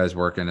are you guys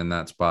working in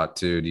that spot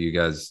too?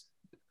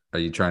 Are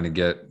you trying to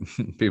get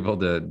people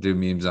to do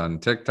memes on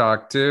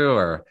TikTok too?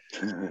 Or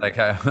like,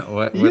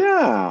 what's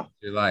your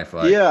life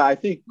like? Yeah, I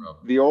think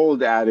the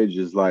old adage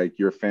is like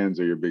your fans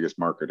are your biggest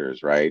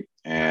marketers, right?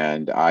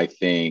 And I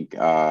think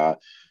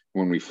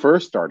when we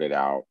first started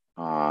out,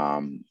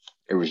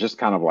 it was just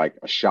kind of like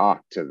a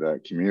shock to the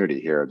community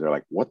here. They're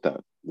like, what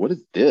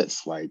is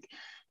this? Like,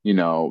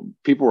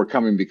 people were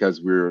coming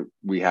because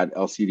we had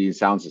LCD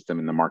sound system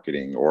in the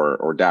marketing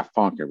or Daft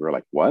Punk. And we were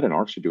like, what? An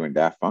orchestra doing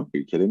Daft Punk? Are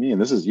you kidding me? And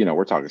this is,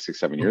 we're talking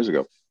 6-7 years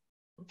ago.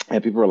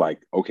 And people were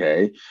like,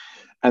 okay.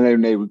 And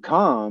then they would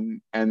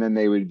come and then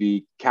they would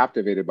be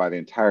captivated by the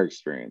entire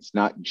experience.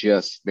 Not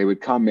just, they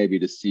would come maybe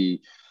to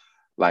see,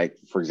 like,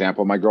 for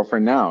example, my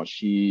girlfriend now,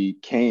 she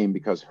came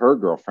because her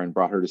girlfriend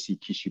brought her to see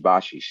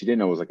Kishibashi. She didn't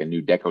know it was like a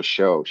new deco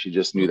show. She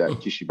just knew that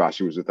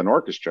Kishibashi was with an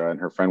orchestra and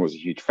her friend was a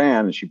huge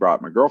fan. And she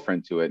brought my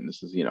girlfriend to it. And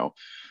this is, 4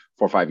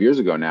 or 5 years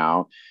ago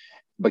now.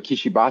 But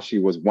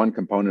Kishibashi was one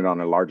component on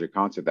a larger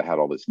concert that had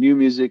all this new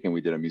music. And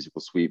we did a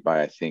musical suite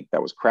by, I think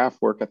that was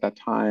Kraftwerk at that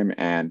time.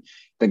 And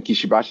then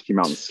Kishibashi came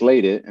out and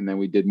slayed it. And then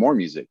we did more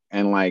music.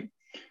 And like,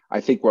 I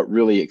think what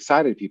really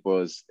excited people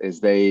is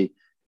they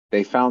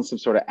found some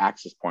sort of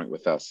access point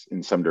with us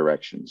in some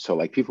direction. So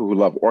like people who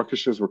love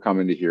orchestras were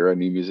coming to hear a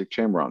new music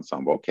chamber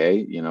ensemble.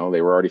 Okay. They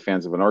were already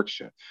fans of an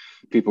orchestra.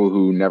 People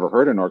who never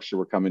heard an orchestra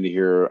were coming to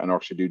hear an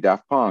orchestra do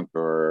Daft Punk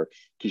or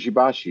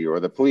Kishibashi or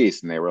the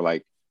Police. And they were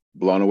like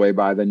blown away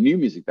by the new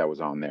music that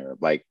was on there,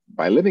 like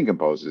by living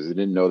composers. They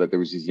didn't know that there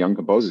was these young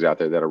composers out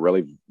there that are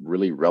really,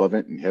 really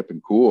relevant and hip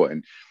and cool.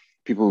 And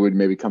people who would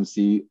maybe come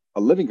see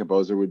a living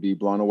composer would be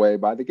blown away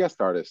by the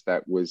guest artist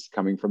that was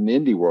coming from the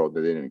indie world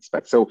that they didn't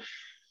expect. So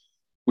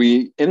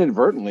we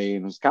inadvertently,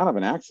 and it was kind of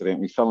an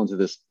accident, we fell into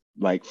this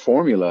like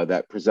formula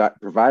that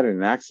provided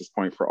an access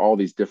point for all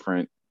these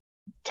different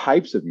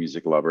types of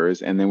music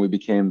lovers. And then we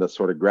became the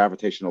sort of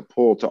gravitational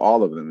pull to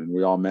all of them. And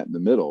we all met in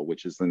the middle,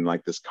 which is then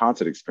like this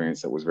concert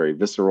experience that was very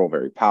visceral,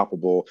 very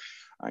palpable,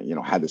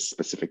 had this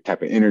specific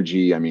type of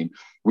energy. I mean,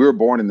 we were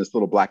born in this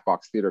little black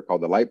box theater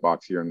called the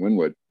Lightbox here in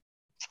Wynwood.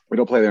 We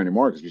don't play there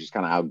anymore because we just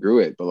kind of outgrew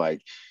it. But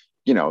like,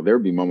 there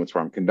would be moments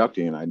where I'm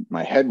conducting and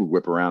my head would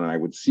whip around and I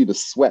would see the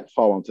sweat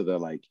fall onto the,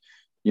 like,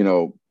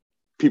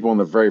 people in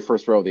the very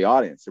first row of the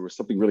audience. There was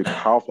something really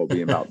powerful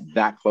being about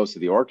that close to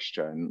the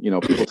orchestra. And,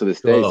 people to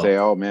this day say,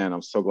 oh man,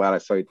 I'm so glad I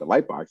saw you at the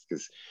Lightbox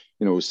because,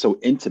 it was so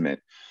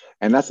intimate.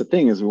 And that's the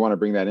thing is we want to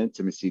bring that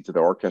intimacy to the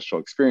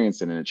orchestral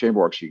experience. And in a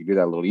chamber orchestra, you can do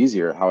that a little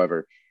easier.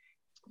 However,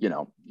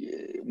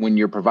 when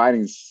you're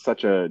providing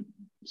such a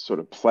sort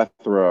of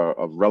plethora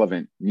of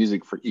relevant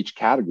music for each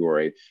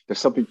category, there's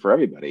something for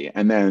everybody.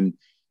 And then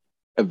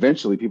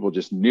eventually people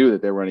just knew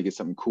that they were going to get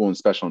something cool and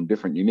special and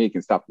different, unique,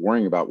 and stopped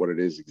worrying about what it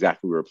is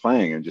exactly we were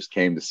playing and just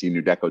came to see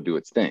New Deco do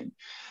its thing.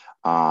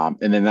 And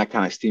then that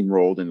kind of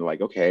steamrolled into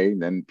like, okay,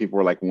 then people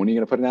were like, when are you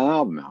going to put an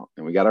album out?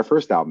 And we got our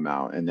first album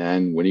out. And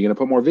then when are you going to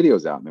put more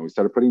videos out? And then we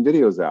started putting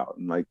videos out.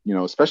 And like,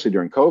 especially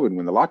during COVID,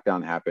 when the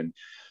lockdown happened,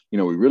 we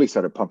really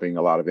started pumping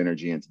a lot of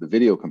energy into the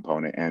video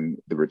component and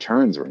the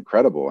returns were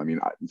incredible. I mean,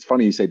 it's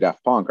funny you say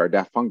Daft Punk. Our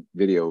Daft Punk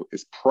video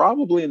is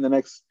probably in the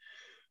next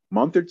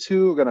month or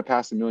two going to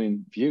pass 1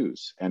 million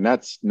views. And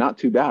that's not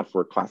too bad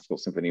for a classical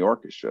symphony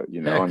orchestra. A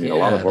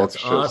lot of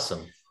orchestras. That's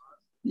awesome.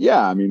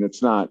 yeah, I mean,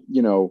 it's not,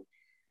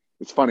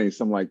 it's funny.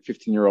 Some like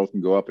 15-year-old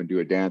can go up and do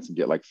a dance and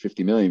get like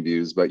 50 million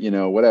views, but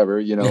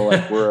whatever,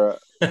 like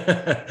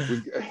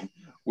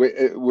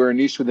we've, we're a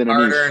niche within a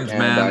Hard niche. earned, And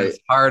man. It's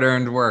hard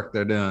earned work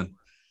they're doing.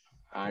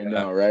 I Yeah.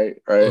 know, right.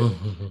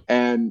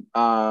 And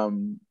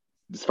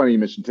it's funny you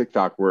mentioned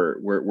TikTok.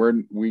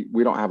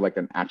 We don't have like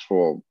an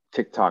actual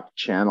TikTok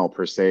channel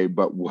per se,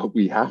 but what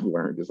we have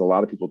learned is a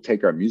lot of people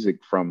take our music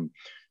from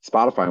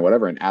Spotify and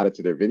whatever and add it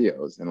to their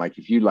videos. And like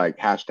if you like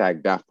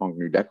hashtag Daft Punk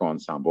New Deco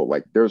Ensemble,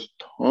 like there's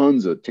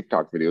tons of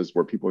TikTok videos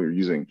where people are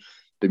using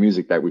the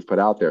music that we've put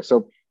out there.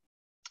 So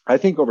I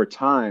think over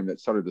time that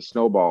started to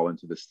snowball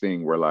into this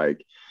thing where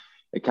like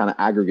it kind of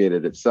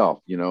aggregated itself,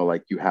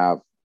 like you have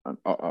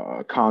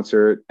a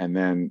concert, and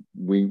then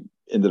we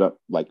ended up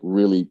like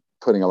really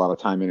putting a lot of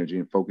time, energy,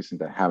 and focus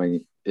into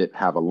having it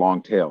have a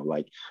long tail,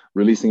 like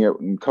releasing it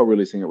and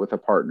co-releasing it with a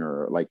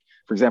partner. Like,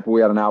 for example,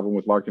 we had an album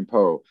with Larkin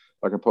Poe.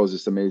 Larkin Poe is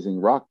this amazing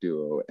rock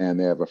duo, and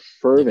they have a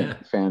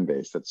fervent fan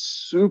base that's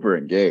super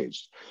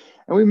engaged.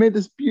 And we made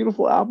this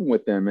beautiful album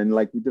with them, and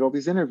like we did all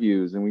these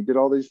interviews, and we did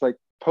all these like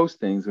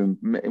postings, and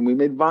we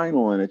made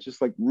vinyl, and it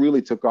just like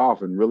really took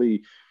off, and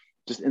really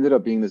just ended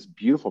up being this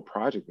beautiful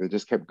project that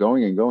just kept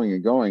going and going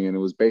and going. And it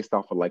was based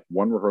off of like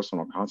one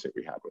rehearsal concert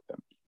we had with them.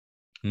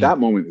 That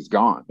moment is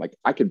gone. Like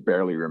I could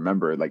barely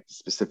remember like the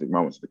specific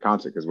moments of the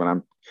concert, because when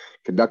I'm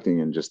conducting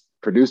and just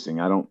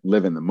producing, I don't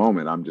live in the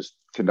moment. I'm just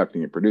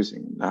conducting and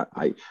producing.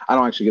 I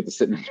don't actually get to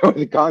sit and enjoy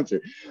the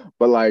concert,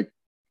 but like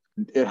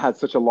it had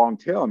such a long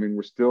tail. I mean,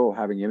 we're still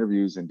having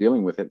interviews and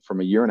dealing with it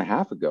from a year and a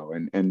half ago.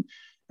 And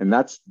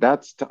that's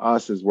to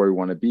us is where we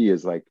want to be,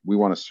 is like we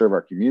want to serve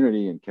our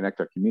community and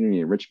connect our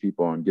community and rich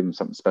people and give them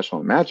something special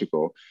and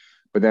magical.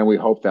 But then we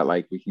hope that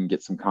like we can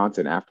get some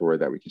content afterward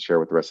that we can share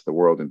with the rest of the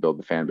world and build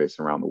the fan base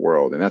around the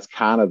world. And that's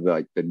kind of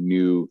like the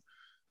new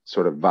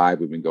sort of vibe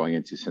we've been going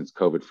into since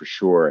COVID for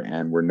sure.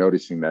 And we're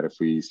noticing that if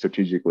we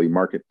strategically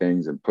market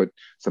things and put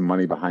some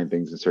money behind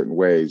things in certain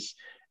ways,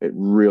 it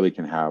really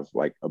can have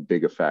like a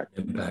big effect.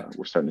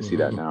 We're starting to see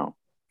that now.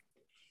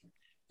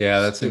 Yeah,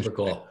 that's super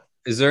cool.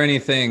 Is there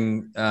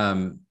anything,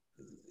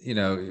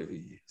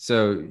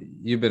 so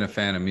you've been a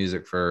fan of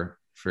music for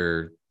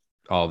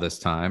all this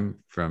time,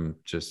 from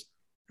just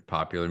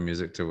popular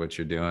music to what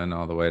you're doing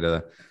all the way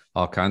to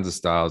all kinds of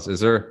styles. Is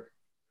there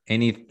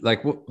any,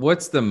 like,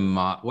 what's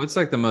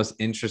like the most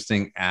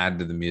interesting add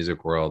to the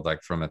music world,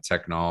 like from a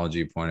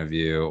technology point of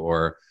view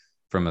or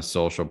from a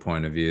social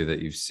point of view, that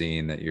you've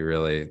seen that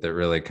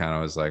really kind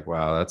of was like,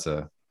 wow, that's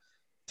a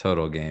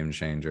total game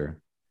changer?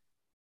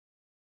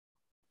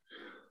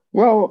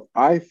 Well,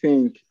 I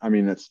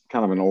mean, it's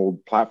kind of an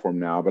old platform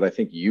now, but I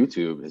think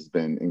YouTube has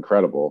been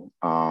incredible.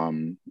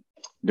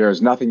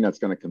 There's nothing that's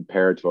going to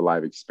compare to a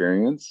live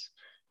experience.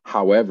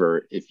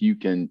 However, if you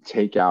can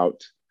take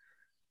out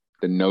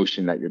the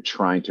notion that you're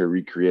trying to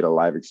recreate a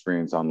live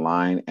experience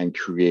online and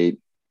create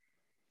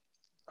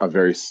a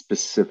very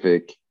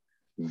specific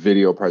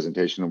video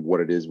presentation of what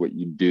it is, what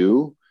you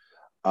do,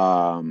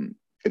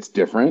 it's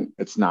different.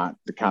 It's not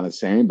the kind of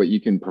same, but you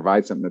can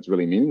provide something that's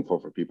really meaningful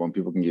for people and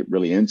people can get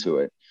really into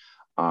it.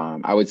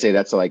 I would say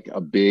that's like a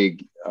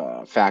big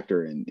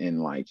factor in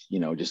like,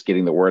 just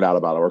getting the word out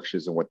about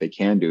orchestras and what they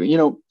can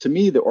do. To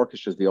me, the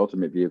orchestra is the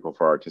ultimate vehicle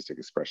for artistic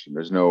expression.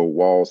 There's no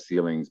walls,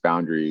 ceilings,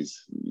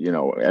 boundaries.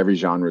 Every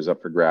genre is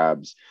up for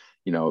grabs.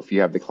 If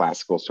you have the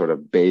classical sort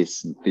of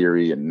base and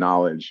theory and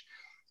knowledge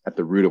at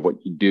the root of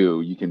what you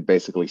do, you can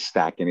basically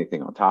stack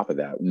anything on top of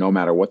that, no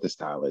matter what the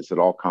style is. It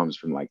all comes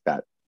from like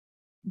that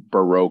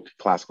Baroque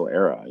classical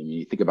era. I mean,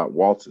 you think about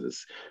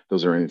waltzes,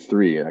 those are in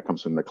three, and that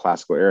comes from the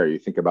classical era. You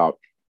think about,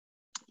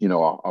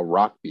 a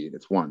rock beat,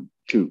 it's 1,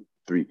 2,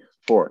 3,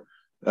 4.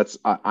 That's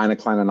Eine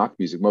kleine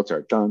Nachtmusik,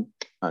 Mozart. Dun,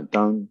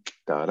 dun,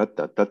 da, da,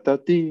 da, da, da,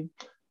 dee,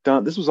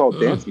 dun. This was all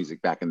dance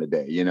music back in the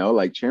day,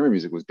 like chamber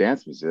music was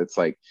dance music. It's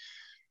like,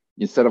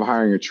 instead of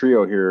hiring a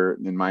trio here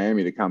in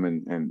Miami to come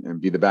and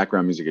be the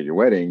background music at your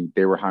wedding,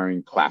 they were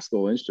hiring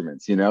classical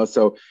instruments,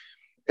 so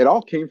it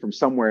all came from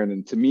somewhere.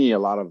 And to me, a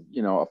lot of,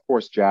 of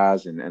course,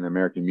 jazz and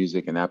American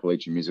music and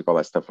Appalachian music, all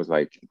that stuff was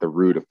like the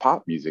root of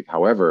pop music.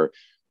 However,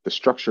 the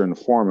structure and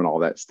the form and all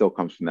that still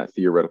comes from that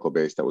theoretical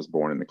base that was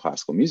born in the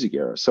classical music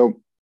era.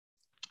 So,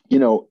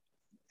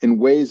 in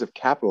ways of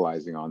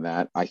capitalizing on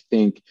that, I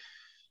think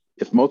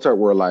if Mozart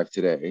were alive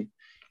today,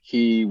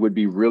 he would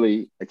be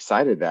really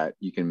excited that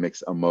you can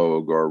mix a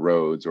Moog or a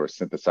Rhodes or a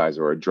synthesizer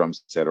or a drum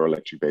set or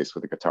electric bass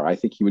with a guitar. I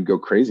think he would go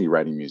crazy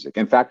writing music.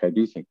 In fact, I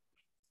do think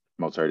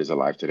Mozart is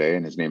alive today,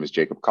 and his name is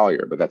Jacob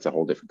Collier, but that's a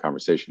whole different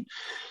conversation.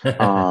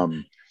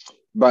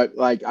 But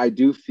like, I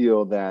do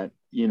feel that,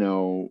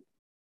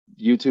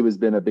 YouTube has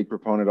been a big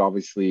proponent.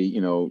 Obviously,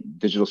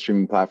 digital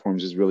streaming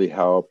platforms has really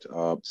helped.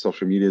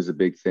 Social media is a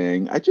big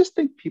thing. I just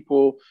think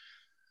people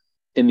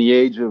in the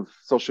age of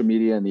social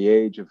media and the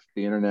age of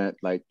the internet,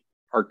 like,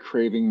 are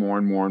craving more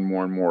and more and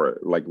more and more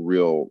like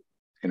real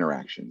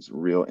interactions,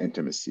 real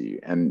intimacy.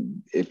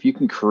 And if you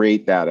can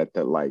create that at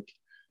the like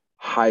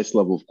highest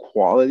level of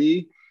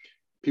quality,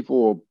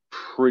 people will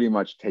pretty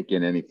much take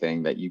in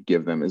anything that you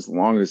give them, as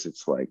long as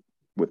it's like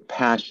with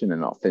passion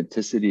and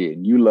authenticity,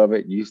 and you love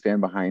it, you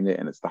stand behind it,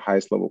 and it's the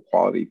highest level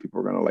quality, people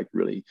are going to like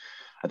really,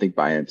 I think,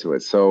 buy into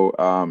it. So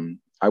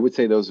I would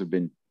say those have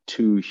been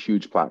two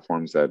huge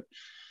platforms that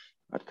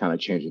I've kind of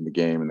changed in the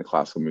game in the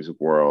classical music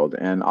world.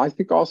 And I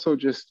think also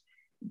just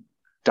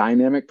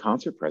dynamic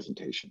concert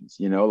presentations,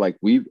 like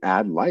we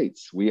add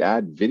lights, we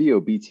add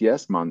video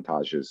BTS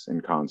montages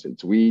in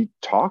concerts, we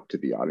talk to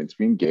the audience,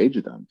 we engage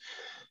with them.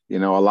 A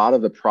lot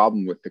of the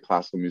problem with the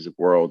classical music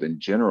world in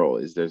general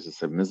is there's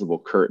this invisible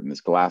curtain,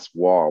 this glass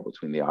wall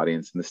between the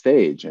audience and the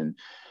stage. And,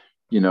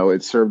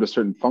 it served a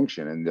certain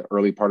function. In the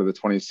early part of the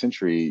 20th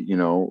century,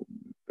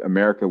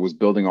 America was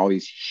building all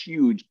these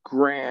huge,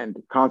 grand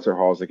concert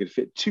halls that could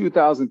fit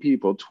 2,000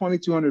 people,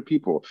 2,200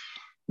 people.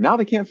 Now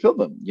they can't fill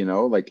them,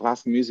 like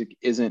classical music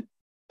isn't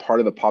part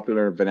of the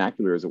popular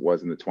vernacular as it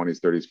was in the 20s,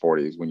 30s,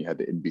 40s, when you had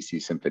the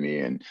NBC Symphony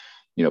and,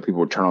 people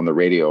would turn on the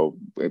radio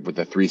with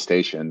the three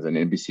stations, and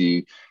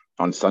NBC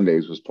on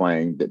Sundays was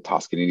playing the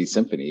Toscanini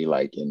Symphony.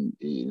 And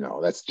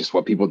that's just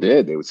what people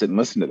did. They would sit and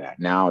listen to that.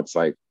 Now it's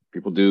like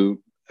people do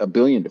a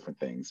billion different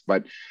things.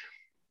 But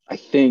I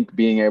think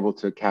being able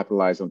to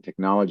capitalize on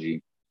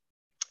technology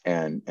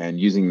and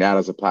using that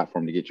as a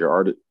platform to get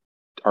your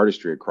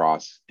artistry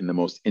across in the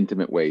most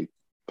intimate way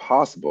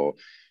possible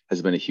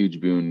has been a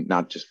huge boon,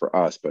 not just for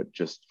us, but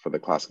just for the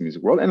classical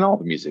music world and all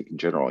the music in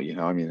general.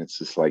 It's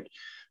just like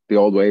the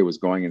old way was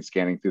going and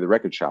scanning through the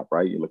record shop,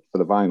 right? You look for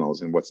the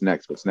vinyls and what's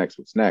next.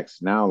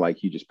 Now,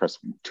 like, you just press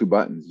two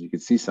buttons, you can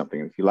see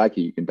something. And if you like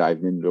it, you can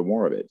dive into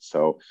more of it.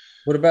 So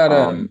what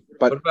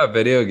about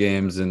video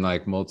games and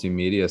like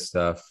multimedia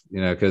stuff,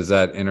 because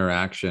that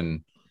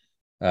interaction,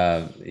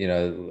 a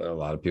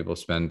lot of people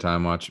spend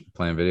time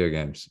playing video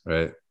games,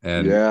 right?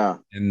 And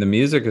the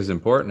music is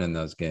important in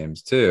those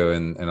games too.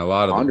 And a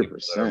lot of the 100%. People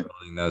that are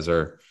building those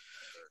are,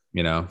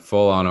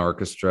 full on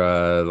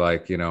orchestra, or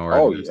like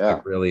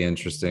really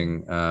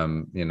interesting,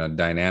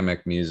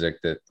 dynamic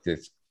music that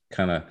gets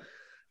kind of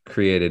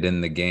created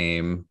in the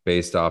game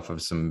based off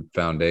of some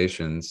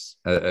foundations.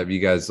 Have you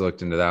guys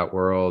looked into that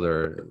world,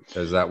 or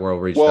has that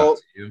world reached out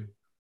to you?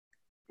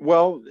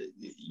 Well,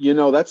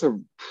 that's a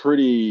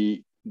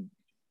pretty,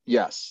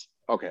 yes.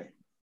 Okay.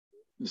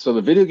 So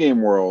the video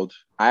game world,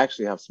 I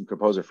actually have some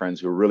composer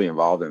friends who are really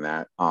involved in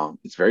that.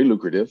 It's very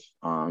lucrative.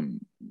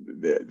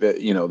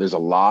 There's a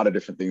lot of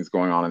different things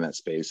going on in that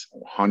space,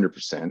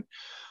 100%.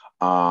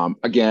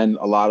 Again,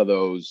 a lot of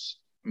those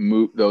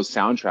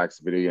soundtracks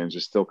of video games are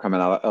still coming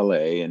out of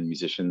LA, and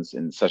musicians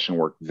in session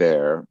work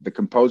there. The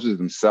composers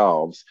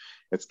themselves,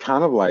 it's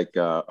kind of like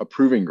a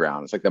proving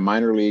ground. It's like the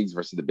minor leagues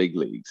versus the big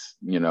leagues.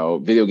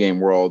 Video game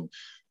world,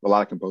 a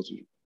lot of composers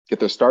get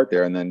their start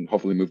there and then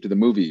hopefully move to the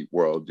movie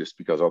world, just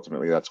because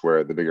ultimately that's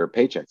where the bigger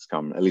paychecks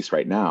come, at least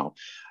right now.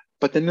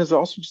 But then there's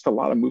also just a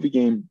lot of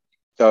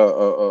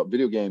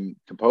video game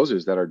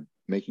composers that are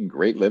making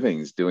great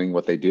livings doing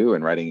what they do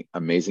and writing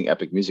amazing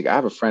epic music. I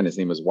have a friend, his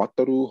name is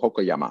Wataru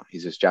Hokoyama.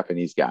 He's this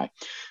Japanese guy.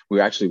 We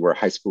actually were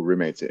high school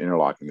roommates at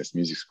Interlock in this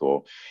music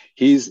school.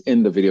 He's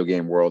in the video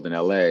game world in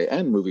LA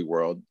and movie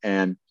world,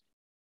 and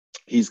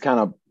he's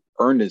kind of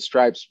earned his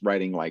stripes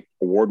writing like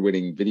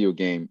award-winning video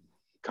game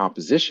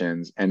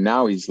compositions, and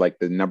now he's like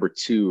the number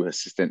 2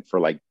 assistant for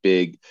like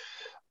big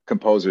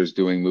composers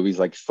doing movies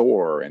like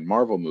Thor and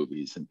Marvel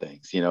movies and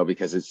things,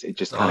 because it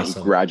just kind of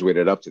awesome. He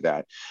graduated up to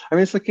that. I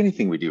mean, it's like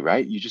anything we do,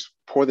 right? You just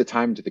pour the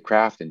time into the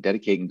craft and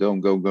dedicate and go.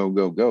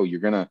 You're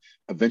gonna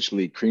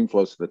eventually cream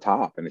flows to the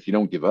top, and if you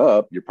don't give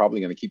up, you're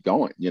probably gonna keep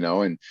going,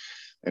 and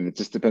it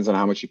just depends on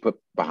how much you put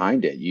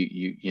behind it.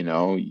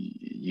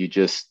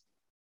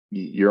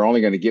 You're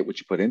only going to get what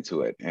you put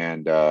into it,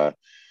 and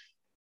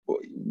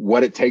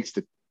what it takes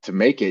to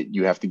make it,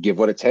 you have to give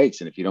what it takes.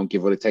 And if you don't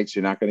give what it takes,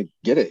 you're not going to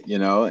get it,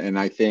 And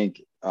I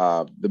think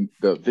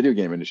the video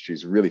game industry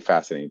is really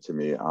fascinating to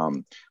me.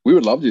 We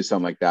would love to do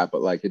something like that,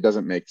 but like, it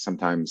doesn't make,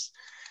 sometimes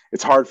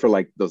it's hard for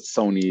like the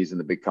Sonys and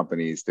the big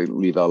companies to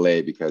leave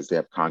LA because they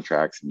have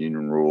contracts and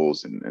union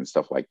rules and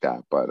stuff like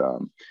that. But,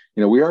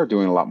 we are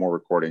doing a lot more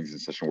recordings and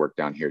session work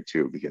down here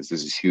too, because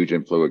there's this huge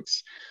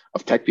influence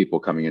of tech people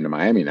coming into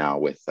Miami now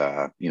with,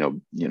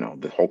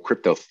 the whole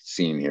crypto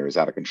scene here is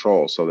out of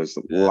control. So there's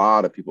a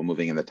lot of people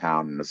moving in the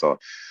town, and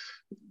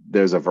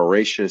there's a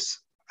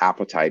voracious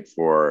appetite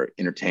for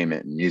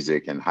entertainment and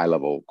music and high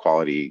level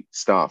quality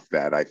stuff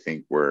that I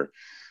think we're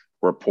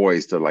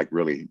poised to like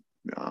really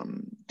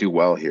do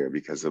well here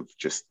because of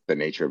just the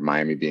nature of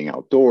Miami being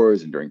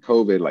outdoors. And during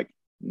COVID, like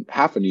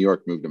half of New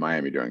York moved to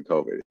Miami during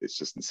COVID. It's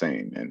just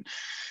insane. And,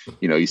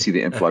 you see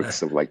the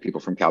influx of like people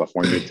from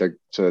California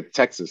to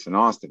Texas and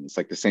Austin. It's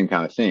like the same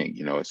kind of thing.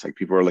 It's like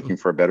people are looking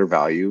for a better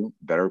value,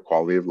 better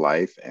quality of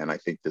life. And I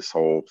think this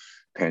whole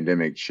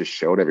pandemic just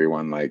showed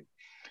everyone like,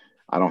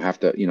 I don't have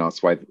to,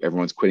 that's why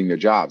everyone's quitting their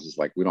jobs. It's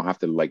like, we don't have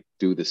to like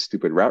do this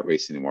stupid rat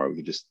race anymore. We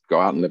can just go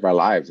out and live our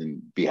lives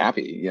and be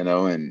happy, and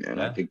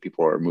I think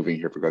people are moving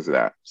here because of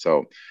that.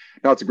 So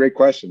no, it's a great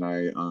question.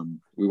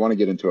 We want to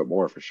get into it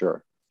more for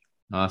sure.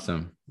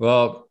 Awesome.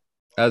 Well,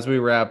 as we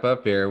wrap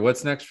up here,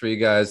 what's next for you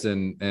guys,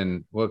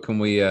 and what can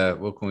we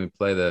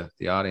play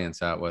the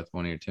audience out with,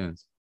 one of your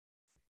tunes?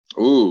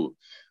 Ooh,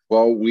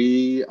 Well,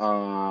 we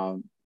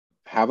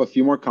have a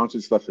few more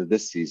concerts left for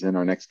this season.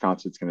 Our next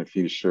concert's going to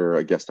feature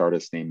a guest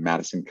artist named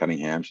Madison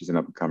Cunningham. She's an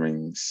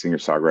up-and-coming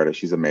singer-songwriter.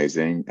 She's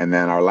amazing. And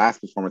then our last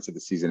performance of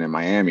the season in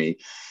Miami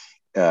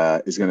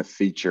is going to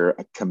feature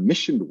a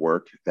commissioned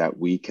work that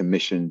we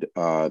commissioned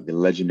the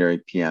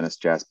legendary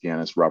jazz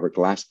pianist Robert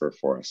Glasper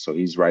for us. So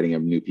he's writing a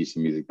new piece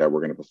of music that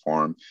we're going to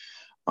perform.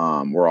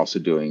 We're also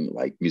doing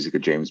like music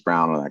of James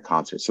Brown on that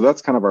concert. So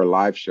that's kind of our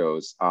live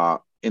shows.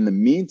 In the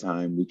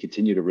meantime, we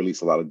continue to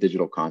release a lot of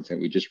digital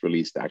content. We just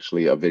released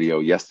actually a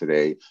video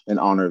yesterday in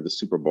honor of the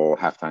Super Bowl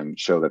halftime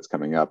show that's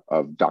coming up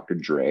of Dr.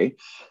 Dre.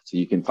 So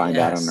you can find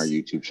that on our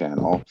YouTube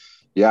channel.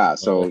 Yeah.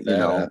 So,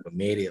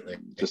 immediately.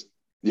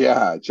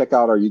 Check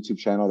out our YouTube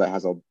channel that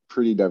has a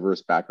pretty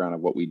diverse background of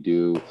what we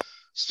do.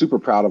 Super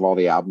proud of all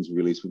the albums we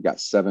released. We've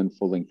got 7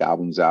 full-length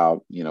albums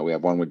out. We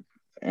have one with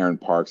Aaron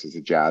Parks. It's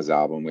a jazz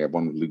album. We have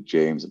one with Luke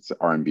James. It's an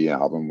R&B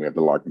album. We have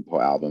the Larkin Poe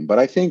album. But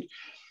I think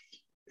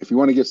if you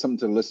want to give something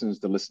to the listeners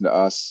to listen to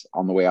us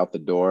on the way out the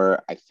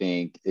door, I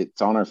think it's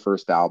on our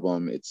first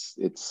album. It's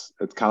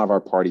kind of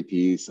our party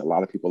piece. A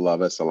lot of people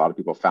love us. A lot of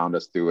people found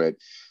us through it.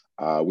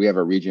 We have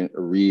a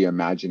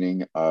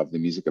reimagining of the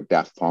music of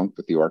Daft Punk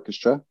with the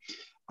orchestra.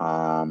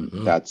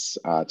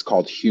 It's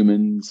called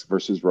Humans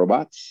versus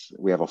Robots.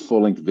 We have a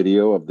full-length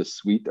video of the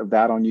suite of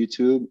that on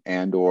YouTube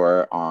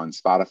or on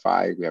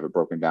Spotify. We have it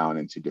broken down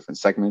into different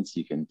segments.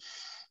 You can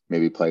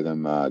maybe play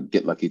them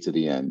Get Lucky to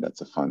the End. That's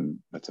a fun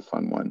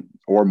one.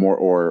 Or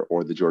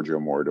the Giorgio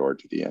Moroder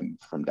to the End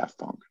from Daft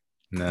Punk.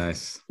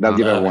 Nice. That'll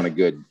give everyone a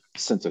good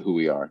sense of who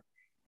we are.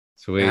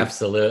 Sweet.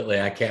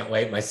 Absolutely. I can't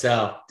wait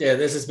myself. Yeah,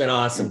 this has been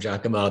awesome,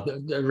 Giacomo.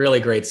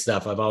 Really great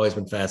stuff. I've always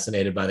been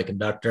fascinated by the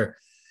conductor.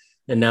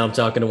 And now I'm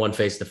talking to one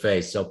face to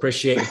face. So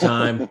appreciate your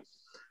time.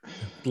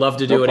 Love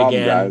to do it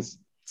again. Guys.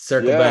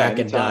 Circle back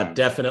anytime. And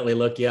definitely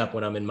look you up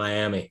when I'm in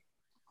Miami.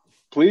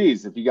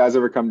 Please, if you guys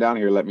ever come down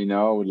here, let me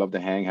know. We'd love to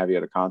have you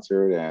at a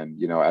concert.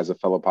 And, as a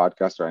fellow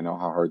podcaster, I know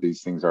how hard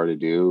these things are to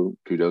do.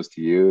 Kudos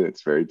to you.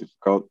 It's very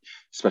difficult,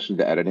 especially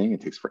the editing.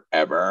 It takes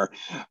forever.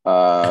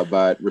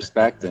 But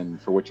respect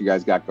and for what you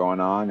guys got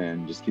going on,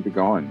 and just keep it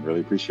going.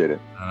 Really appreciate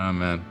it. Oh,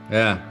 man.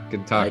 Yeah.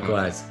 Good talking.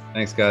 Likewise.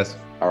 Thanks, guys.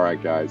 All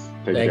right, guys.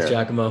 Take care. Thanks,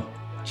 Giacomo.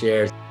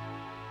 Cheers.